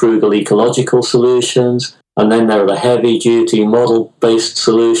sort of frugal ecological solutions, and then there are the heavy-duty model-based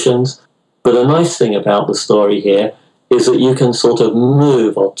solutions. But a nice thing about the story here is that you can sort of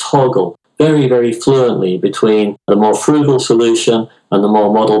move or toggle very, very fluently between the more frugal solution and the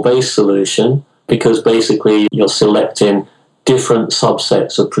more model-based solution, because basically you're selecting different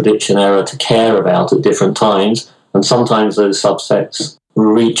subsets of prediction error to care about at different times, and sometimes those subsets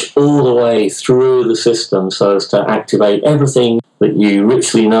reach all the way through the system so as to activate everything that you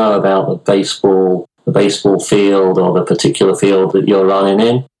richly know about the baseball field or the particular field that you're running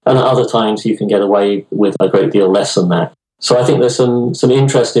in. And at other times you can get away with a great deal less than that. So I think there's some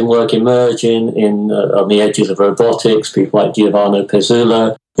interesting work emerging on the edges of robotics, people like Giovanni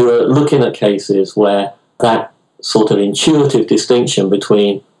Pezzullo, who are looking at cases where that sort of intuitive distinction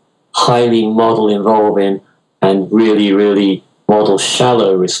between highly model involving and really, really model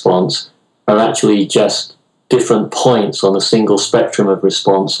shallow response are actually just different points on a single spectrum of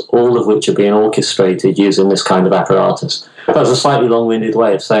response, all of which are being orchestrated using this kind of apparatus. That's a slightly long-winded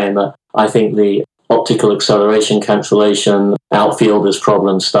way of saying that I think the optical acceleration cancellation outfielders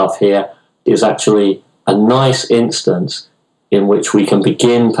problem stuff here is actually a nice instance in which we can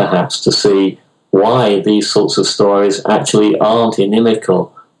begin perhaps to see why these sorts of stories actually aren't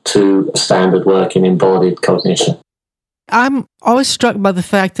inimical to standard work in embodied cognition. I'm always struck by the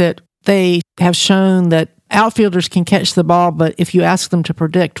fact that they have shown that outfielders can catch the ball, but if you ask them to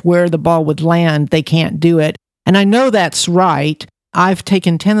predict where the ball would land, they can't do it. And I know that's right. I've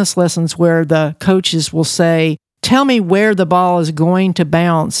taken tennis lessons where the coaches will say, tell me where the ball is going to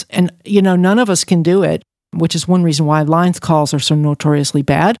bounce. And, none of us can do it, which is one reason why lines calls are so notoriously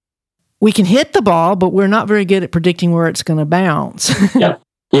bad. We can hit the ball, but we're not very good at predicting where it's going to bounce.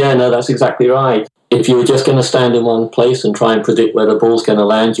 Yeah, no, that's exactly right. If you were just going to stand in one place and try and predict where the ball's going to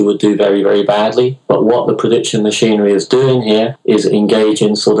land, you would do very, very badly. But what the prediction machinery is doing here is engage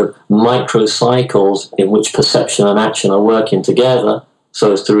in sort of microcycles in which perception and action are working together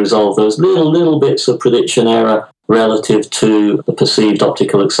so as to resolve those little bits of prediction error relative to the perceived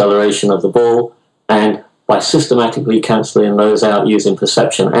optical acceleration of the ball. And by systematically cancelling those out using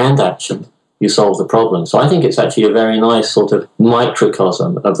perception and action, you solve the problem. So I think it's actually a very nice sort of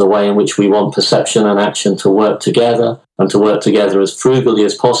microcosm of the way in which we want perception and action to work together, and to work together as frugally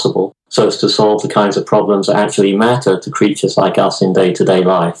as possible so as to solve the kinds of problems that actually matter to creatures like us in day-to-day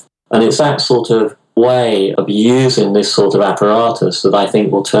life. And it's that sort of way of using this sort of apparatus that I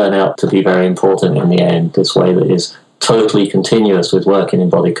think will turn out to be very important in the end, this way that is totally continuous with work in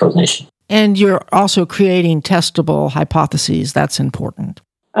embodied cognition. And you're also creating testable hypotheses. That's important.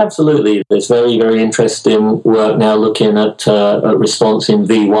 Absolutely. There's very, very interesting work now looking at response in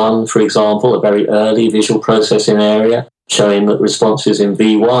V1, for example, a very early visual processing area, showing that responses in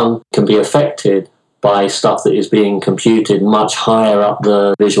V1 can be affected by stuff that is being computed much higher up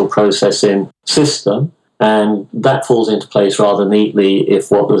the visual processing system. And that falls into place rather neatly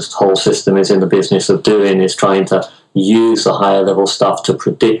if what this whole system is in the business of doing is trying to use the higher level stuff to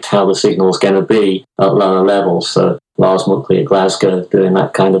predict how the signal is going to be at lower levels. So Lars Muckley at Glasgow doing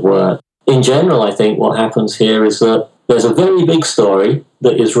that kind of work. In general, I think what happens here is that there's a very big story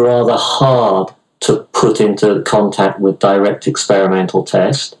that is rather hard to put into contact with direct experimental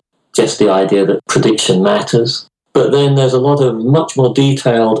test, just the idea that prediction matters. But then there's a lot of much more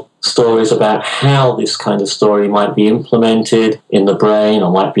detailed stories about how this kind of story might be implemented in the brain, or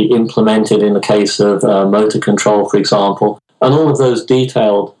might be implemented in the case of motor control, for example. And all of those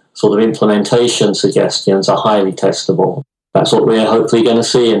detailed sort of implementation suggestions are highly testable. That's what we're hopefully going to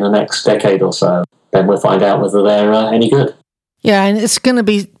see in the next decade or so. Then we'll find out whether they're any good. Yeah, and it's going to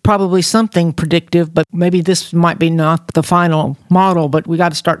be probably something predictive, but maybe this might be not the final model, but we got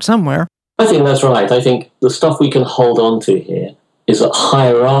to start somewhere. I think that's right. I think the stuff we can hold on to here is that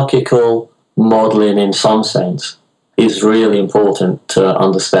hierarchical modelling, in some sense, is really important to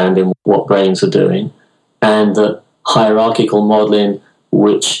understanding what brains are doing, and that hierarchical modelling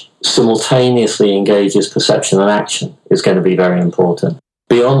which simultaneously engages perception and action is going to be very important.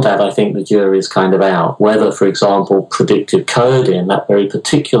 Beyond that, I think the jury is kind of out. Whether, for example, predictive coding, that very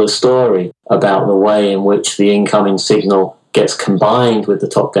particular story about the way in which the incoming signal gets combined with the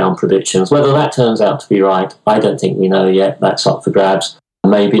top-down predictions, whether that turns out to be right, I don't think we know yet. That's up for grabs.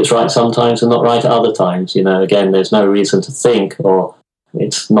 Maybe it's right sometimes and not right at other times. Again, there's no reason to think, or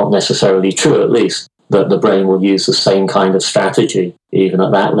it's not necessarily true at least, that the brain will use the same kind of strategy, even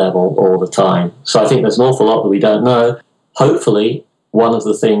at that level, all the time. So I think there's an awful lot that we don't know. Hopefully, one of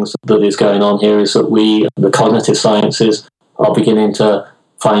the things that is going on here is that we, the cognitive sciences, are beginning to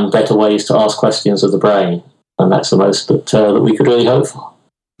find better ways to ask questions of the brain. And that's the most that we could really hope for.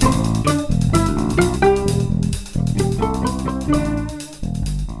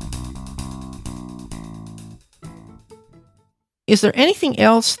 Is there anything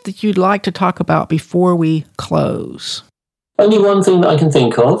else that you'd like to talk about before we close? Only one thing that I can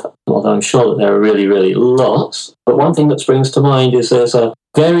think of, although I'm sure that there are really, really lots, but one thing that springs to mind is there's a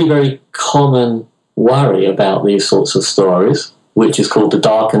very, very common worry about these sorts of stories, which is called the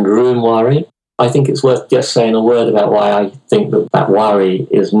darkened room worry. I think it's worth just saying a word about why I think that worry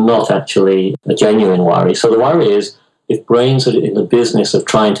is not actually a genuine worry. So the worry is, if brains are in the business of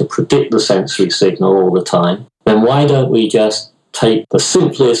trying to predict the sensory signal all the time, then why don't we just take the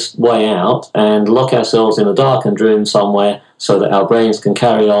simplest way out and lock ourselves in a darkened room somewhere so that our brains can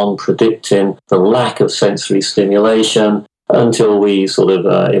carry on predicting the lack of sensory stimulation until we sort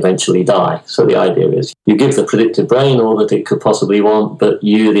of eventually die. So the idea is you give the predictive brain all that it could possibly want, but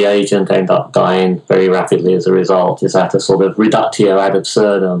you, the agent, end up dying very rapidly as a result. Is that a sort of reductio ad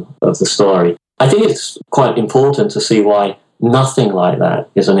absurdum of the story? I think it's quite important to see why nothing like that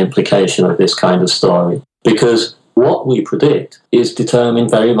is an implication of this kind of story, because what we predict is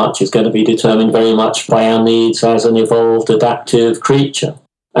going to be determined very much by our needs as an evolved adaptive creature.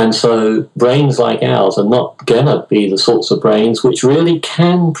 And so brains like ours are not going to be the sorts of brains which really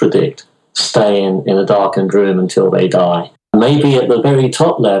can predict staying in a darkened room until they die. Maybe at the very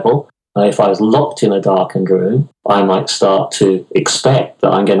top level, if I was locked in a darkened room, I might start to expect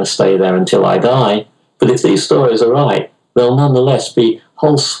that I'm going to stay there until I die. But if these stories are right, there'll nonetheless be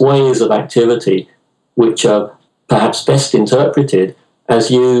whole swathes of activity which are perhaps best interpreted as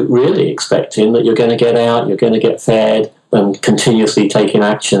you really expecting that you're going to get out, you're going to get fed, and continuously taking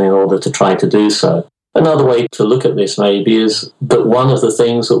action in order to try to do so. Another way to look at this maybe is that one of the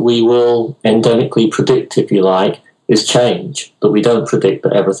things that we will endemically predict, if you like, is change, that we don't predict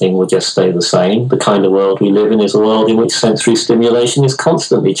that everything will just stay the same. The kind of world we live in is a world in which sensory stimulation is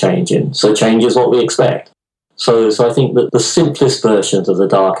constantly changing, so change is what we expect. So I think that the simplest versions of the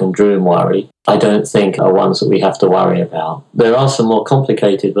darkened room worry, I don't think are ones that we have to worry about. There are some more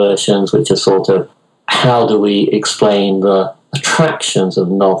complicated versions which are sort of, how do we explain the attractions of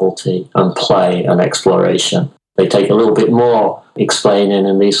novelty and play and exploration? They take a little bit more explaining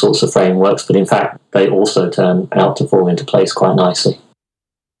in these sorts of frameworks, but in fact, they also turn out to fall into place quite nicely.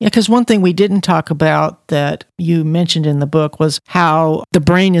 Yeah, because one thing we didn't talk about that you mentioned in the book was how the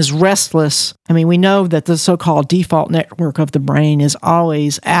brain is restless. I mean, we know that the so-called default network of the brain is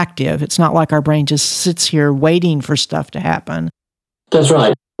always active. It's not like our brain just sits here waiting for stuff to happen. That's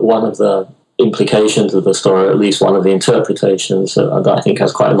right. One of the implications of the story, or at least one of the interpretations that I think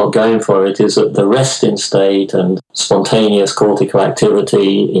has quite a lot going for it, is that the resting state and spontaneous cortical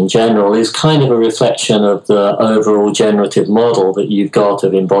activity in general is kind of a reflection of the overall generative model that you've got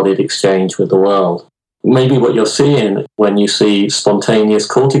of embodied exchange with the world. Maybe what you're seeing when you see spontaneous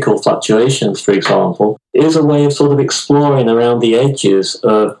cortical fluctuations, for example, is a way of sort of exploring around the edges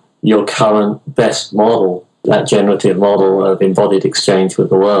of your current best model, that generative model of embodied exchange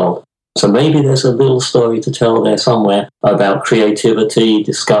with the world. So maybe there's a little story to tell there somewhere about creativity,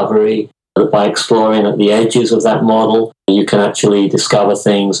 discovery, that by exploring at the edges of that model, you can actually discover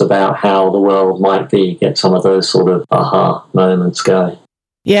things about how the world might be, get some of those sort of aha moments going.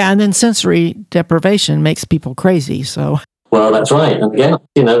 Yeah, and then sensory deprivation makes people crazy, so... Well, that's right. And again,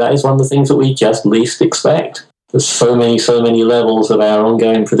 that is one of the things that we just least expect. There's so many levels of our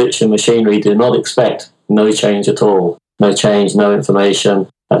ongoing prediction machinery do not expect no change at all. No change, no information.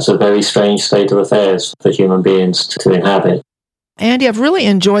 That's a very strange state of affairs for human beings to inhabit. Andy, I've really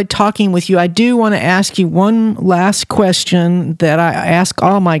enjoyed talking with you. I do want to ask you one last question that I ask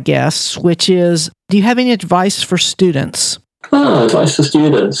all my guests, which is, do you have any advice for students? Advice for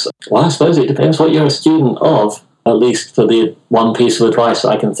students? Well, I suppose it depends what you're a student of, at least for the one piece of advice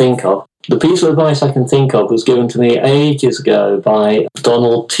I can think of. The piece of advice I can think of was given to me ages ago by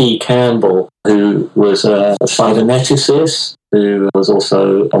Donald T. Campbell, who was a cyberneticist, who was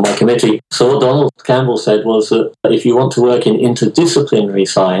also on my committee. So what Donald Campbell said was that if you want to work in interdisciplinary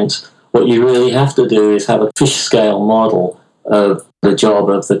science, what you really have to do is have a fish scale model of the job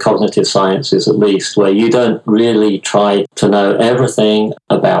of the cognitive sciences, at least, where you don't really try to know everything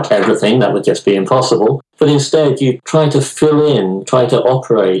about everything. That would just be impossible. But instead, you try to fill in, try to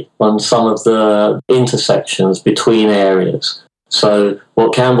operate on some of the intersections between areas. So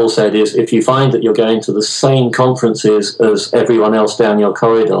what Campbell said is, if you find that you're going to the same conferences as everyone else down your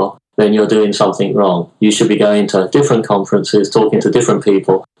corridor, then you're doing something wrong. You should be going to different conferences, talking to different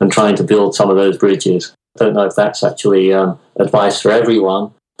people, and trying to build some of those bridges. I don't know if that's actually advice for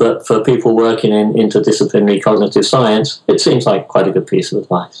everyone, but for people working in interdisciplinary cognitive science, it seems like quite a good piece of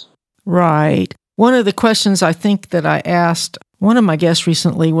advice. Right. One of the questions I think that I asked one of my guests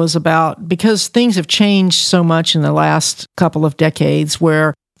recently was about, because things have changed so much in the last couple of decades,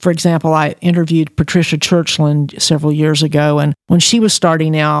 where, for example, I interviewed Patricia Churchland several years ago, and when she was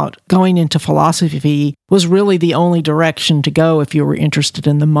starting out, going into philosophy was really the only direction to go if you were interested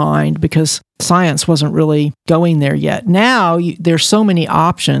in the mind, because science wasn't really going there yet. Now, there's so many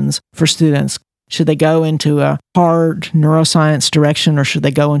options for students. Should they go into a hard neuroscience direction, or should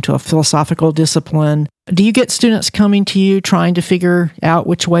they go into a philosophical discipline? Do you get students coming to you trying to figure out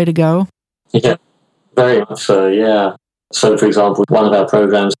which way to go? Yeah, very much so, yeah. So, for example, one of our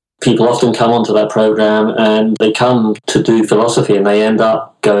programs, people often come onto that program and they come to do philosophy and they end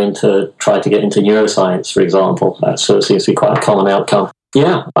up going to try to get into neuroscience, for example. That sort of seems to be quite a common outcome.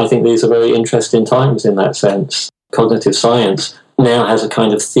 Yeah, I think these are very interesting times in that sense. Cognitive science now has a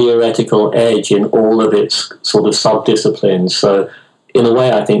kind of theoretical edge in all of its sort of sub-disciplines. So in a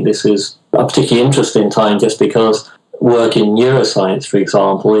way, I think this is a particularly interesting time just because work in neuroscience, for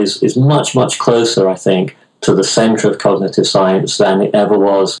example, is much, much closer, I think, to the center of cognitive science than it ever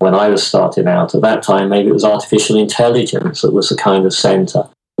was when I was starting out. At that time, maybe it was artificial intelligence that was the kind of center.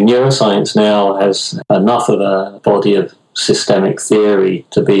 Neuroscience now has enough of a body of systemic theory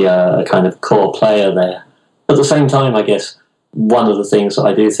to be a kind of core player there. At the same time, I guess, one of the things that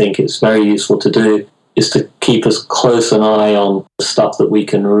I do think it's very useful to do is to keep as close an eye on the stuff that we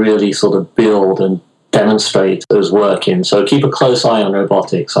can really sort of build and demonstrate as working. So keep a close eye on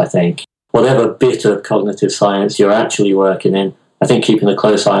robotics, I think. Whatever bit of cognitive science you're actually working in, I think keeping a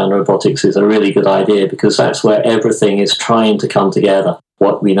close eye on robotics is a really good idea, because that's where everything is trying to come together.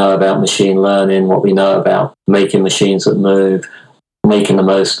 What we know about machine learning, what we know about making machines that move, making the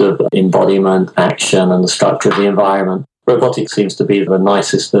most of embodiment, action, and the structure of the environment. Robotics seems to be the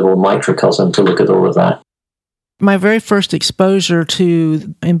nicest little microcosm to look at all of that. My very first exposure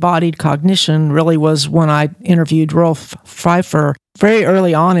to embodied cognition really was when I interviewed Rolf Pfeiffer very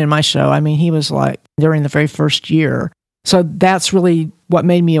early on in my show. I mean, he was like during the very first year. So that's really what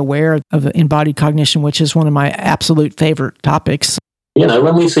made me aware of embodied cognition, which is one of my absolute favorite topics. You know,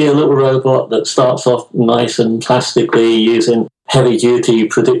 when we see a little robot that starts off nice and plastically using heavy-duty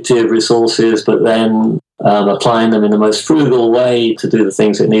predictive resources, but then applying them in the most frugal way to do the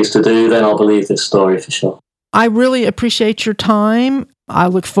things it needs to do, then I'll believe this story for sure. I really appreciate your time. I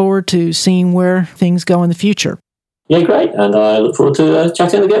look forward to seeing where things go in the future. Yeah, great. And I look forward to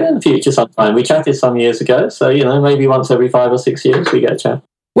chatting again in the future sometime. We chatted some years ago, so, you know, maybe once every 5 or 6 years we get a chat.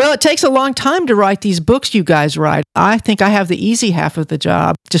 Well, it takes a long time to write these books you guys write. I think I have the easy half of the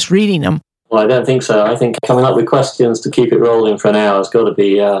job, just reading them. Well, I don't think so. I think coming up with questions to keep it rolling for an hour has got to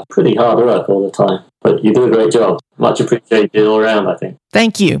be pretty hard work all the time. But you do a great job. Much appreciated all around, I think.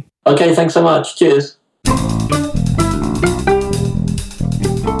 Thank you. Okay, thanks so much. Cheers.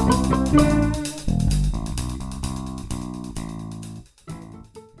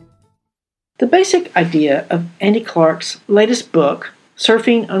 The basic idea of Andy Clark's latest book,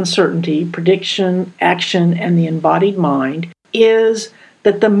 Surfing Uncertainty, Prediction, Action, and the Embodied Mind, is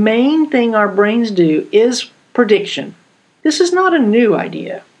that the main thing our brains do is prediction. This is not a new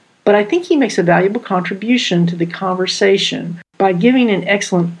idea, but I think he makes a valuable contribution to the conversation by giving an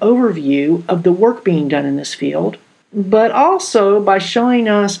excellent overview of the work being done in this field, but also by showing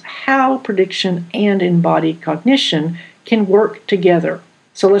us how prediction and embodied cognition can work together.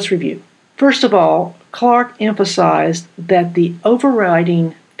 So let's review. First of all, Clark emphasized that the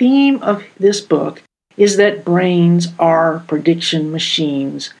overriding theme of this book is that brains are prediction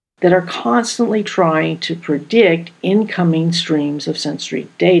machines that are constantly trying to predict incoming streams of sensory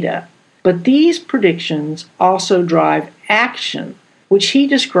data. But these predictions also drive action, which he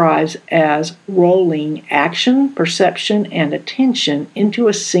describes as rolling action, perception, and attention into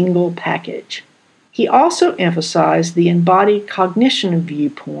a single package. He also emphasized the embodied cognition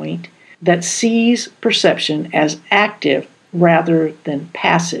viewpoint that sees perception as active rather than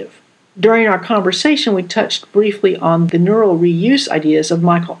passive. During our conversation, we touched briefly on the neural reuse ideas of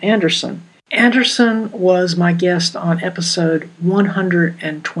Michael Anderson. Anderson was my guest on episode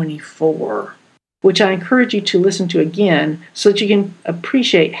 124, which I encourage you to listen to again so that you can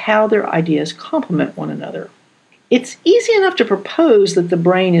appreciate how their ideas complement one another. It's easy enough to propose that the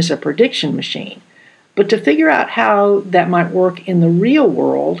brain is a prediction machine, but to figure out how that might work in the real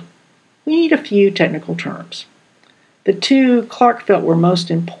world, we need a few technical terms. The two Clark felt were most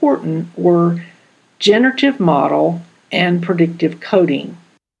important were generative model and predictive coding.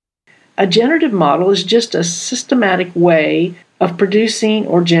 A generative model is just a systematic way of producing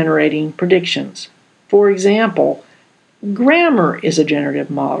or generating predictions. For example, grammar is a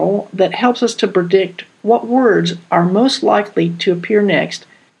generative model that helps us to predict what words are most likely to appear next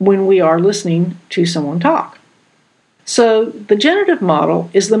when we are listening to someone talk. So, the generative model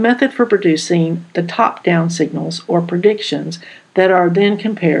is the method for producing the top-down signals or predictions that are then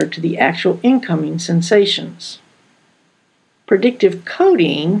compared to the actual incoming sensations. Predictive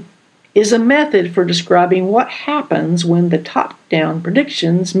coding is a method for describing what happens when the top-down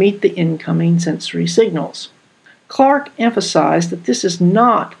predictions meet the incoming sensory signals. Clark emphasized that this is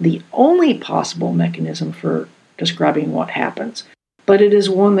not the only possible mechanism for describing what happens, but it is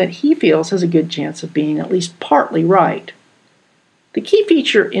one that he feels has a good chance of being at least partly right. The key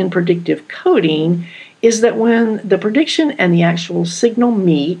feature in predictive coding is that when the prediction and the actual signal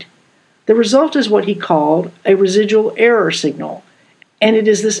meet, the result is what he called a residual error signal, and it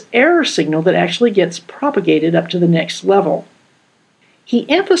is this error signal that actually gets propagated up to the next level. He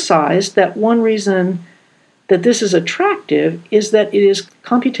emphasized that one reason that this is attractive is that it is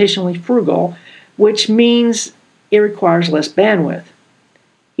computationally frugal, which means it requires less bandwidth.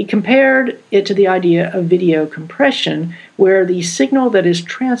 He compared it to the idea of video compression, where the signal that is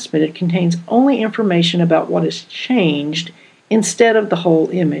transmitted contains only information about what is changed instead of the whole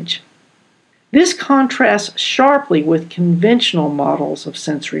image. This contrasts sharply with conventional models of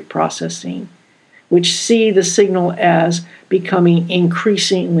sensory processing, which see the signal as becoming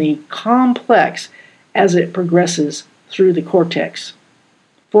increasingly complex as it progresses through the cortex.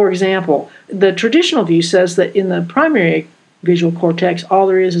 For example, the traditional view says that in the primary visual cortex, all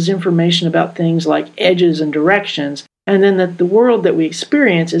there is information about things like edges and directions, and then that the world that we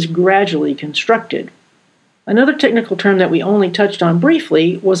experience is gradually constructed. Another technical term that we only touched on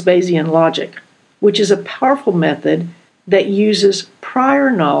briefly was Bayesian logic, which is a powerful method that uses prior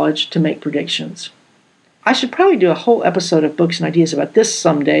knowledge to make predictions. I should probably do a whole episode of Books and Ideas about this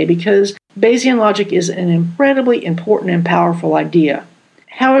someday because Bayesian logic is an incredibly important and powerful idea.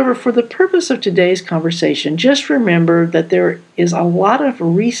 However, for the purpose of today's conversation, just remember that there is a lot of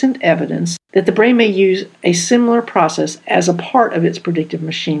recent evidence that the brain may use a similar process as a part of its predictive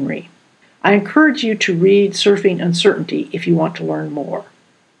machinery. I encourage you to read Surfing Uncertainty if you want to learn more.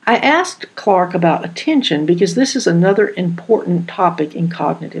 I asked Clark about attention because this is another important topic in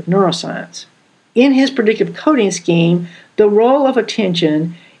cognitive neuroscience. In his predictive coding scheme, the role of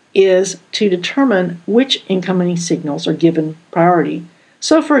attention is to determine which incoming signals are given priority.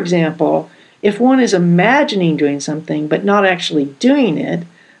 So, for example, if one is imagining doing something but not actually doing it,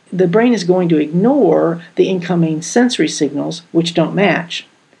 the brain is going to ignore the incoming sensory signals which don't match.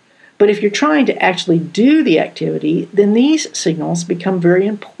 But if you're trying to actually do the activity, then these signals become very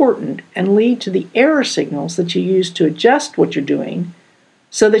important and lead to the error signals that you use to adjust what you're doing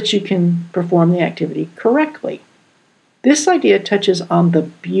so that you can perform the activity correctly. This idea touches on the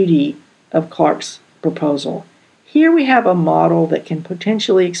beauty of Clark's proposal. Here we have a model that can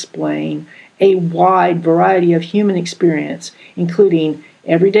potentially explain a wide variety of human experience, including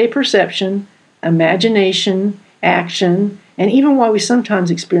everyday perception, imagination, action, and even why we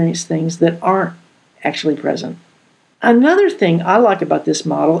sometimes experience things that aren't actually present. Another thing I like about this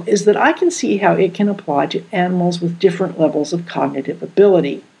model is that I can see how it can apply to animals with different levels of cognitive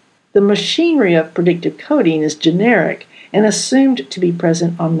ability. The machinery of predictive coding is generic and assumed to be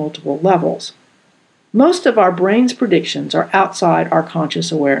present on multiple levels. Most of our brain's predictions are outside our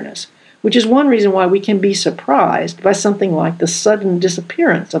conscious awareness, which is one reason why we can be surprised by something like the sudden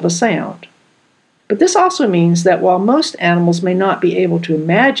disappearance of a sound. But this also means that while most animals may not be able to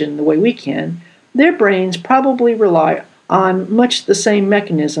imagine the way we can, their brains probably rely on much the same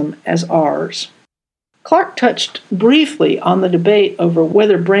mechanism as ours. Clark touched briefly on the debate over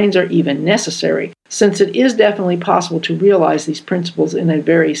whether brains are even necessary, since it is definitely possible to realize these principles in a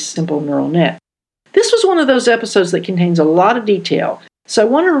very simple neural net. This was one of those episodes that contains a lot of detail, so I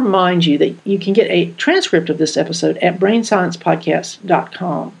want to remind you that you can get a transcript of this episode at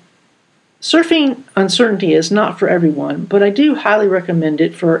brainsciencepodcast.com. Surfing Uncertainty is not for everyone, but I do highly recommend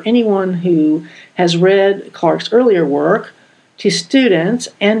it for anyone who has read Clark's earlier work, to students,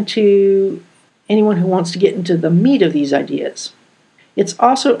 and to anyone who wants to get into the meat of these ideas. It's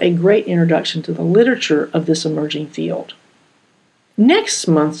also a great introduction to the literature of this emerging field. Next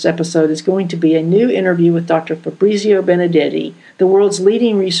month's episode is going to be a new interview with Dr. Fabrizio Benedetti, the world's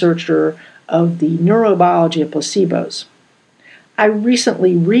leading researcher of the neurobiology of placebos. I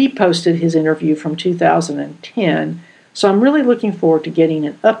recently reposted his interview from 2010, so I'm really looking forward to getting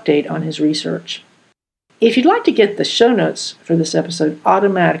an update on his research. If you'd like to get the show notes for this episode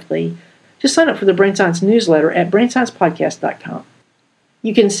automatically, just sign up for the Brain Science newsletter at brainsciencepodcast.com.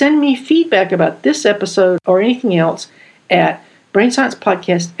 You can send me feedback about this episode or anything else at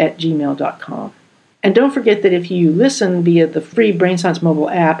brainsciencepodcast@gmail.com. And don't forget that if you listen via the free Brain Science mobile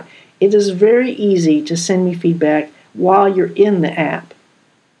app, it is very easy to send me feedback while you're in the app.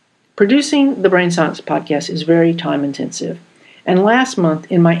 Producing the Brain Science podcast is very time intensive. And last month,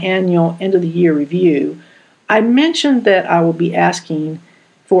 in my annual end-of-the-year review, I mentioned that I will be asking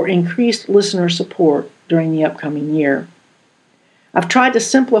for increased listener support during the upcoming year. I've tried to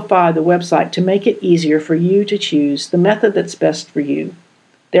simplify the website to make it easier for you to choose the method that's best for you.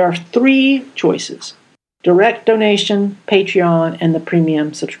 There are 3 choices: direct donation, Patreon, and the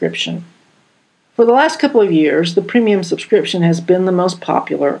premium subscription. For the last couple of years, the premium subscription has been the most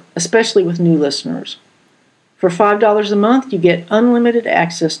popular, especially with new listeners. For $5 a month, you get unlimited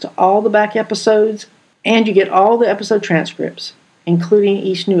access to all the back episodes, and you get all the episode transcripts, including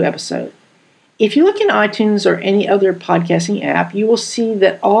each new episode. If you look in iTunes or any other podcasting app, you will see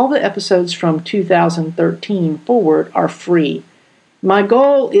that all the episodes from 2013 forward are free. My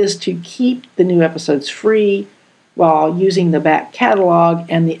goal is to keep the new episodes free while using the back catalog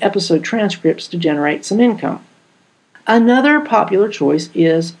and the episode transcripts to generate some income. Another popular choice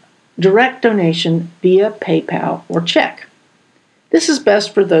is direct donation via PayPal or check. This is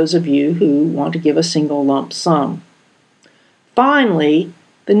best for those of you who want to give a single lump sum. Finally,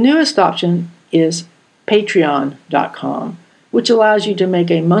 the newest option is Patreon.com, which allows you to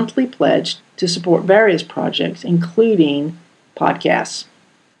make a monthly pledge to support various projects, including podcasts.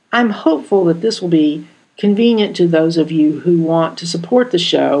 I'm hopeful that this will be convenient to those of you who want to support the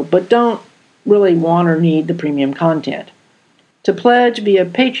show but don't really want or need the premium content. To pledge via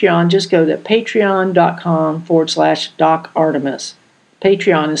Patreon, just go to patreon.com/Doc Artemis.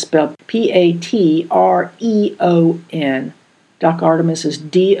 Patreon is spelled Patreon. Doc Artemis is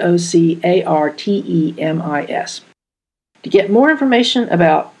DOCARTEMIS. To get more information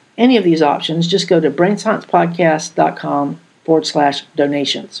about any of these options, just go to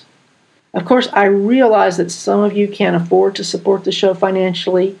brainsciencepodcast.com/donations. Of course, I realize that some of you can't afford to support the show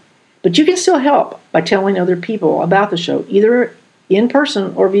financially, but you can still help by telling other people about the show, either in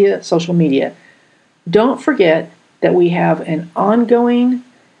person or via social media. Don't forget that we have an ongoing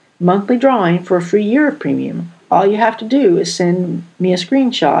monthly drawing for a free year of premium. All you have to do is send me a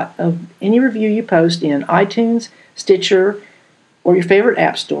screenshot of any review you post in iTunes, Stitcher, or your favorite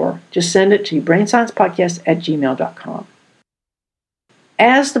app store. Just send it to brainsciencepodcast@gmail.com.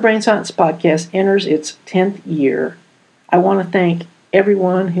 As the Brain Science Podcast enters its 10th year, I want to thank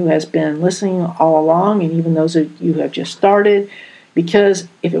everyone who has been listening all along, and even those of you who have just started, because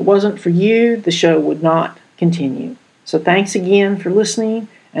if it wasn't for you, the show would not continue. So thanks again for listening,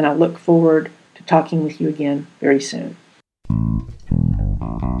 and I look forward to talking with you again very soon.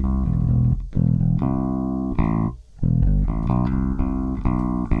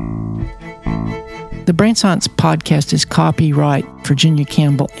 The Brain Science Podcast is copyright Virginia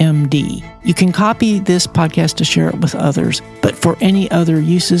Campbell, MD. You can copy this podcast to share it with others, but for any other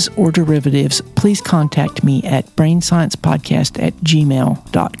uses or derivatives, please contact me at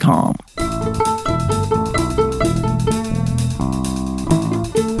brainsciencepodcast@gmail.com.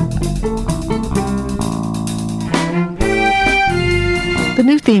 The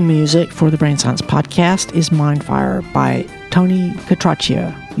new theme music for the Brain Science Podcast is Mindfire by Tony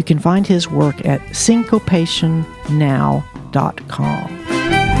Catraccia. You can find his work at syncopationnow.com.